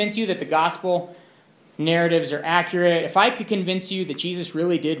could convince you that the gospel narratives are accurate, if I could convince you that Jesus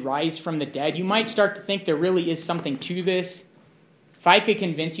really did rise from the dead, you might start to think there really is something to this. If I could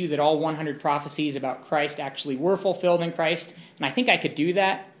convince you that all 100 prophecies about Christ actually were fulfilled in Christ, and I think I could do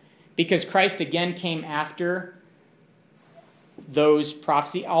that, because Christ again came after those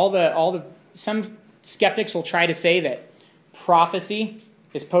prophecies. Some skeptics will try to say that prophecy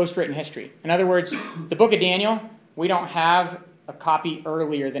is post-written history. In other words, the book of Daniel, we don't have a copy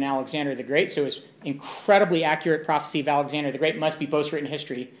earlier than Alexander the Great, so it's incredibly accurate prophecy of Alexander the Great must be post-written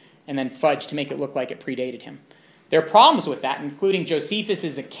history and then fudged to make it look like it predated him. There are problems with that, including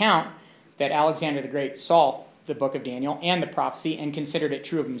Josephus' account that Alexander the Great saw the book of Daniel and the prophecy and considered it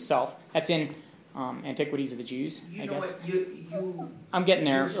true of himself. That's in Antiquities of the Jews, I guess. I'm getting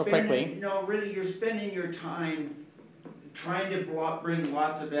there real quickly. No, really, you're spending your time trying to bring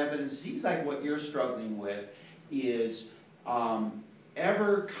lots of evidence. Seems like what you're struggling with is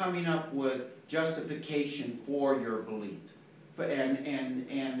ever coming up with justification for your belief,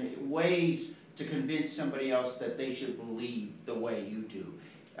 and ways to convince somebody else that they should believe the way you do,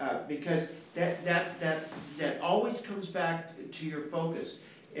 because that always comes back to your focus,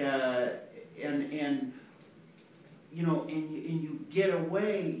 and you know, and you get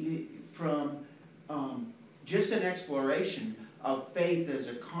away from just an exploration of faith as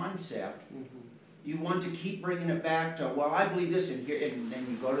a concept. You want to keep bringing it back to, well, I believe this, and then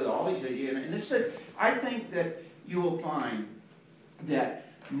you go to all these, and this is, I think that you will find that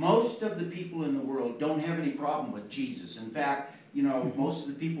most of the people in the world don't have any problem with Jesus. In fact, you know, most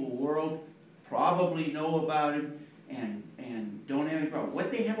of the people in the world probably know about him and don't have any problem.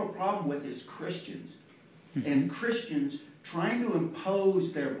 What they have a problem with is Christians, and Christians trying to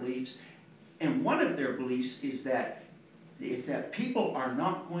impose their beliefs, and one of their beliefs is that people are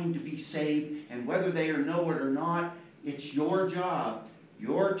not going to be saved, and whether they know it or not, it's your job,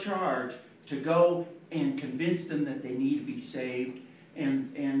 your charge, to go and convince them that they need to be saved.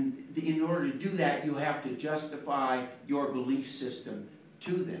 And in order to do that, you have to justify your belief system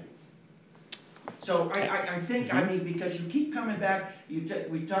to them. So I think, I mean, because you keep coming back,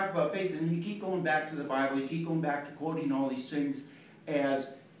 we talk about faith, and you keep going back to the Bible, you keep going back to quoting all these things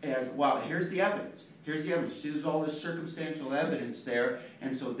as well, here's the evidence. Here's the evidence. See, there's all this circumstantial evidence there,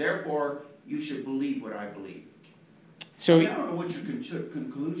 and so therefore you should believe what I believe. So I don't know what your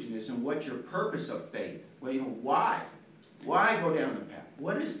conclusion is and what your purpose of faith. Well, you know, why? Why go down the path?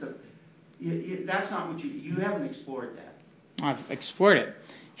 What is the? That's not what you haven't explored that. I've explored it.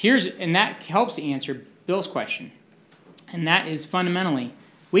 And that helps answer Bill's question, and that is fundamentally,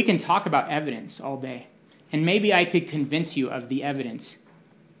 we can talk about evidence all day, and maybe I could convince you of the evidence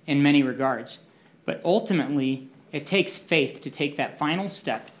in many regards. But ultimately, it takes faith to take that final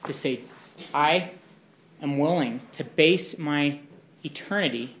step to say, I am willing to base my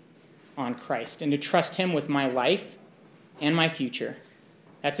eternity on Christ and to trust him with my life and my future.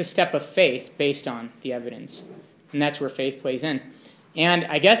 That's a step of faith based on the evidence. And that's where faith plays in. And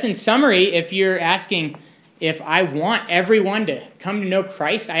I guess in summary, if you're asking if I want everyone to come to know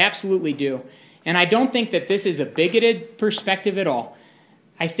Christ, I absolutely do. And I don't think that this is a bigoted perspective at all.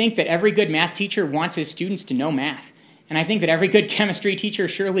 I think that every good math teacher wants his students to know math. And I think that every good chemistry teacher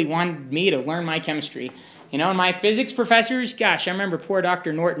surely wanted me to learn my chemistry. You know, and my physics professors, gosh, I remember poor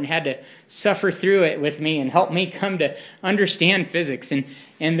Dr. Norton had to suffer through it with me and help me come to understand physics.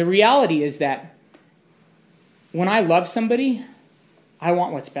 And the reality is that when I love somebody, I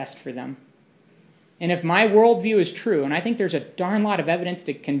want what's best for them. And if my worldview is true, and I think there's a darn lot of evidence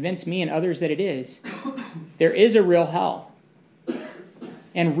to convince me and others that it is, there is a real hell.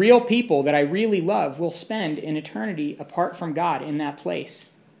 And real people that I really love will spend an eternity apart from God in that place.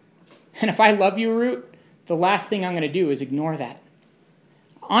 And if I love you, Root, the last thing I'm going to do is ignore that.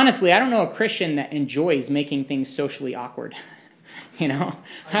 Honestly, I don't know a Christian that enjoys making things socially awkward. You know,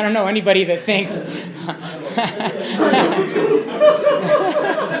 I don't know anybody that thinks.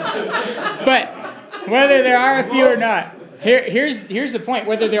 But whether there are a few or not, here's the point.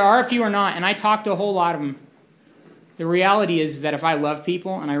 Whether there are a few or not, and I talk to a whole lot of them, the reality is that if I love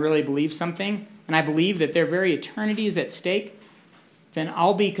people and I really believe something, and I believe that their very eternity is at stake, then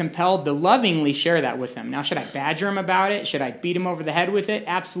I'll be compelled to lovingly share that with them. Now, should I badger them about it? Should I beat them over the head with it?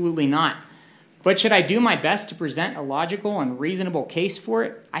 Absolutely not. But should I do my best to present a logical and reasonable case for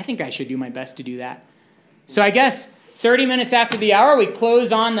it? I think I should do my best to do that. So I guess 30 minutes after the hour, we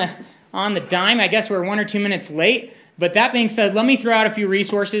close on the dime. I guess we're 1 or 2 minutes late. But that being said, let me throw out a few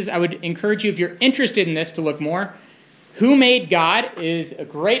resources. I would encourage you, if you're interested in this, to look more. Who Made God is a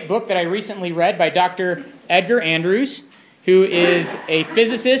great book that I recently read by Dr. Edgar Andrews, who is a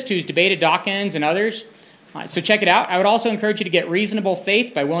physicist who's debated Dawkins and others. So check it out. I would also encourage you to get Reasonable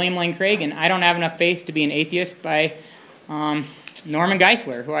Faith by William Lane Craig, and I Don't Have Enough Faith to Be an Atheist by Norman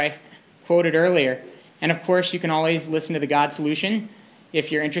Geisler, who I quoted earlier. And of course, you can always listen to The God Solution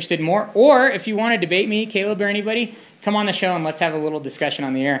if you're interested more. Or if you want to debate me, Caleb, or anybody, come on the show and let's have a little discussion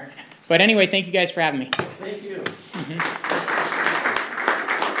on the air. But anyway, thank you guys for having me. Thank you.